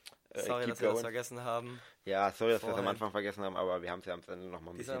machst. Sorry, dass wir das vergessen haben. Ja, sorry, dass wir das am Anfang vergessen haben, aber wir haben es ja am Ende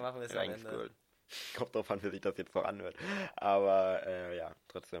nochmal ein bisschen reingescrollt. Kommt drauf an, wie sich das jetzt noch anhört. Aber ja,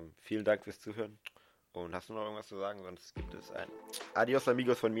 trotzdem, vielen Dank fürs Zuhören. Und hast du noch irgendwas zu sagen? Sonst gibt es ein Adios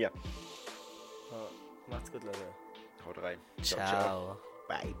amigos von mir. Macht's gut, Leute. Haut rein. Ciao.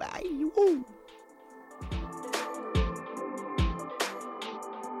 Bye bye. Juhu.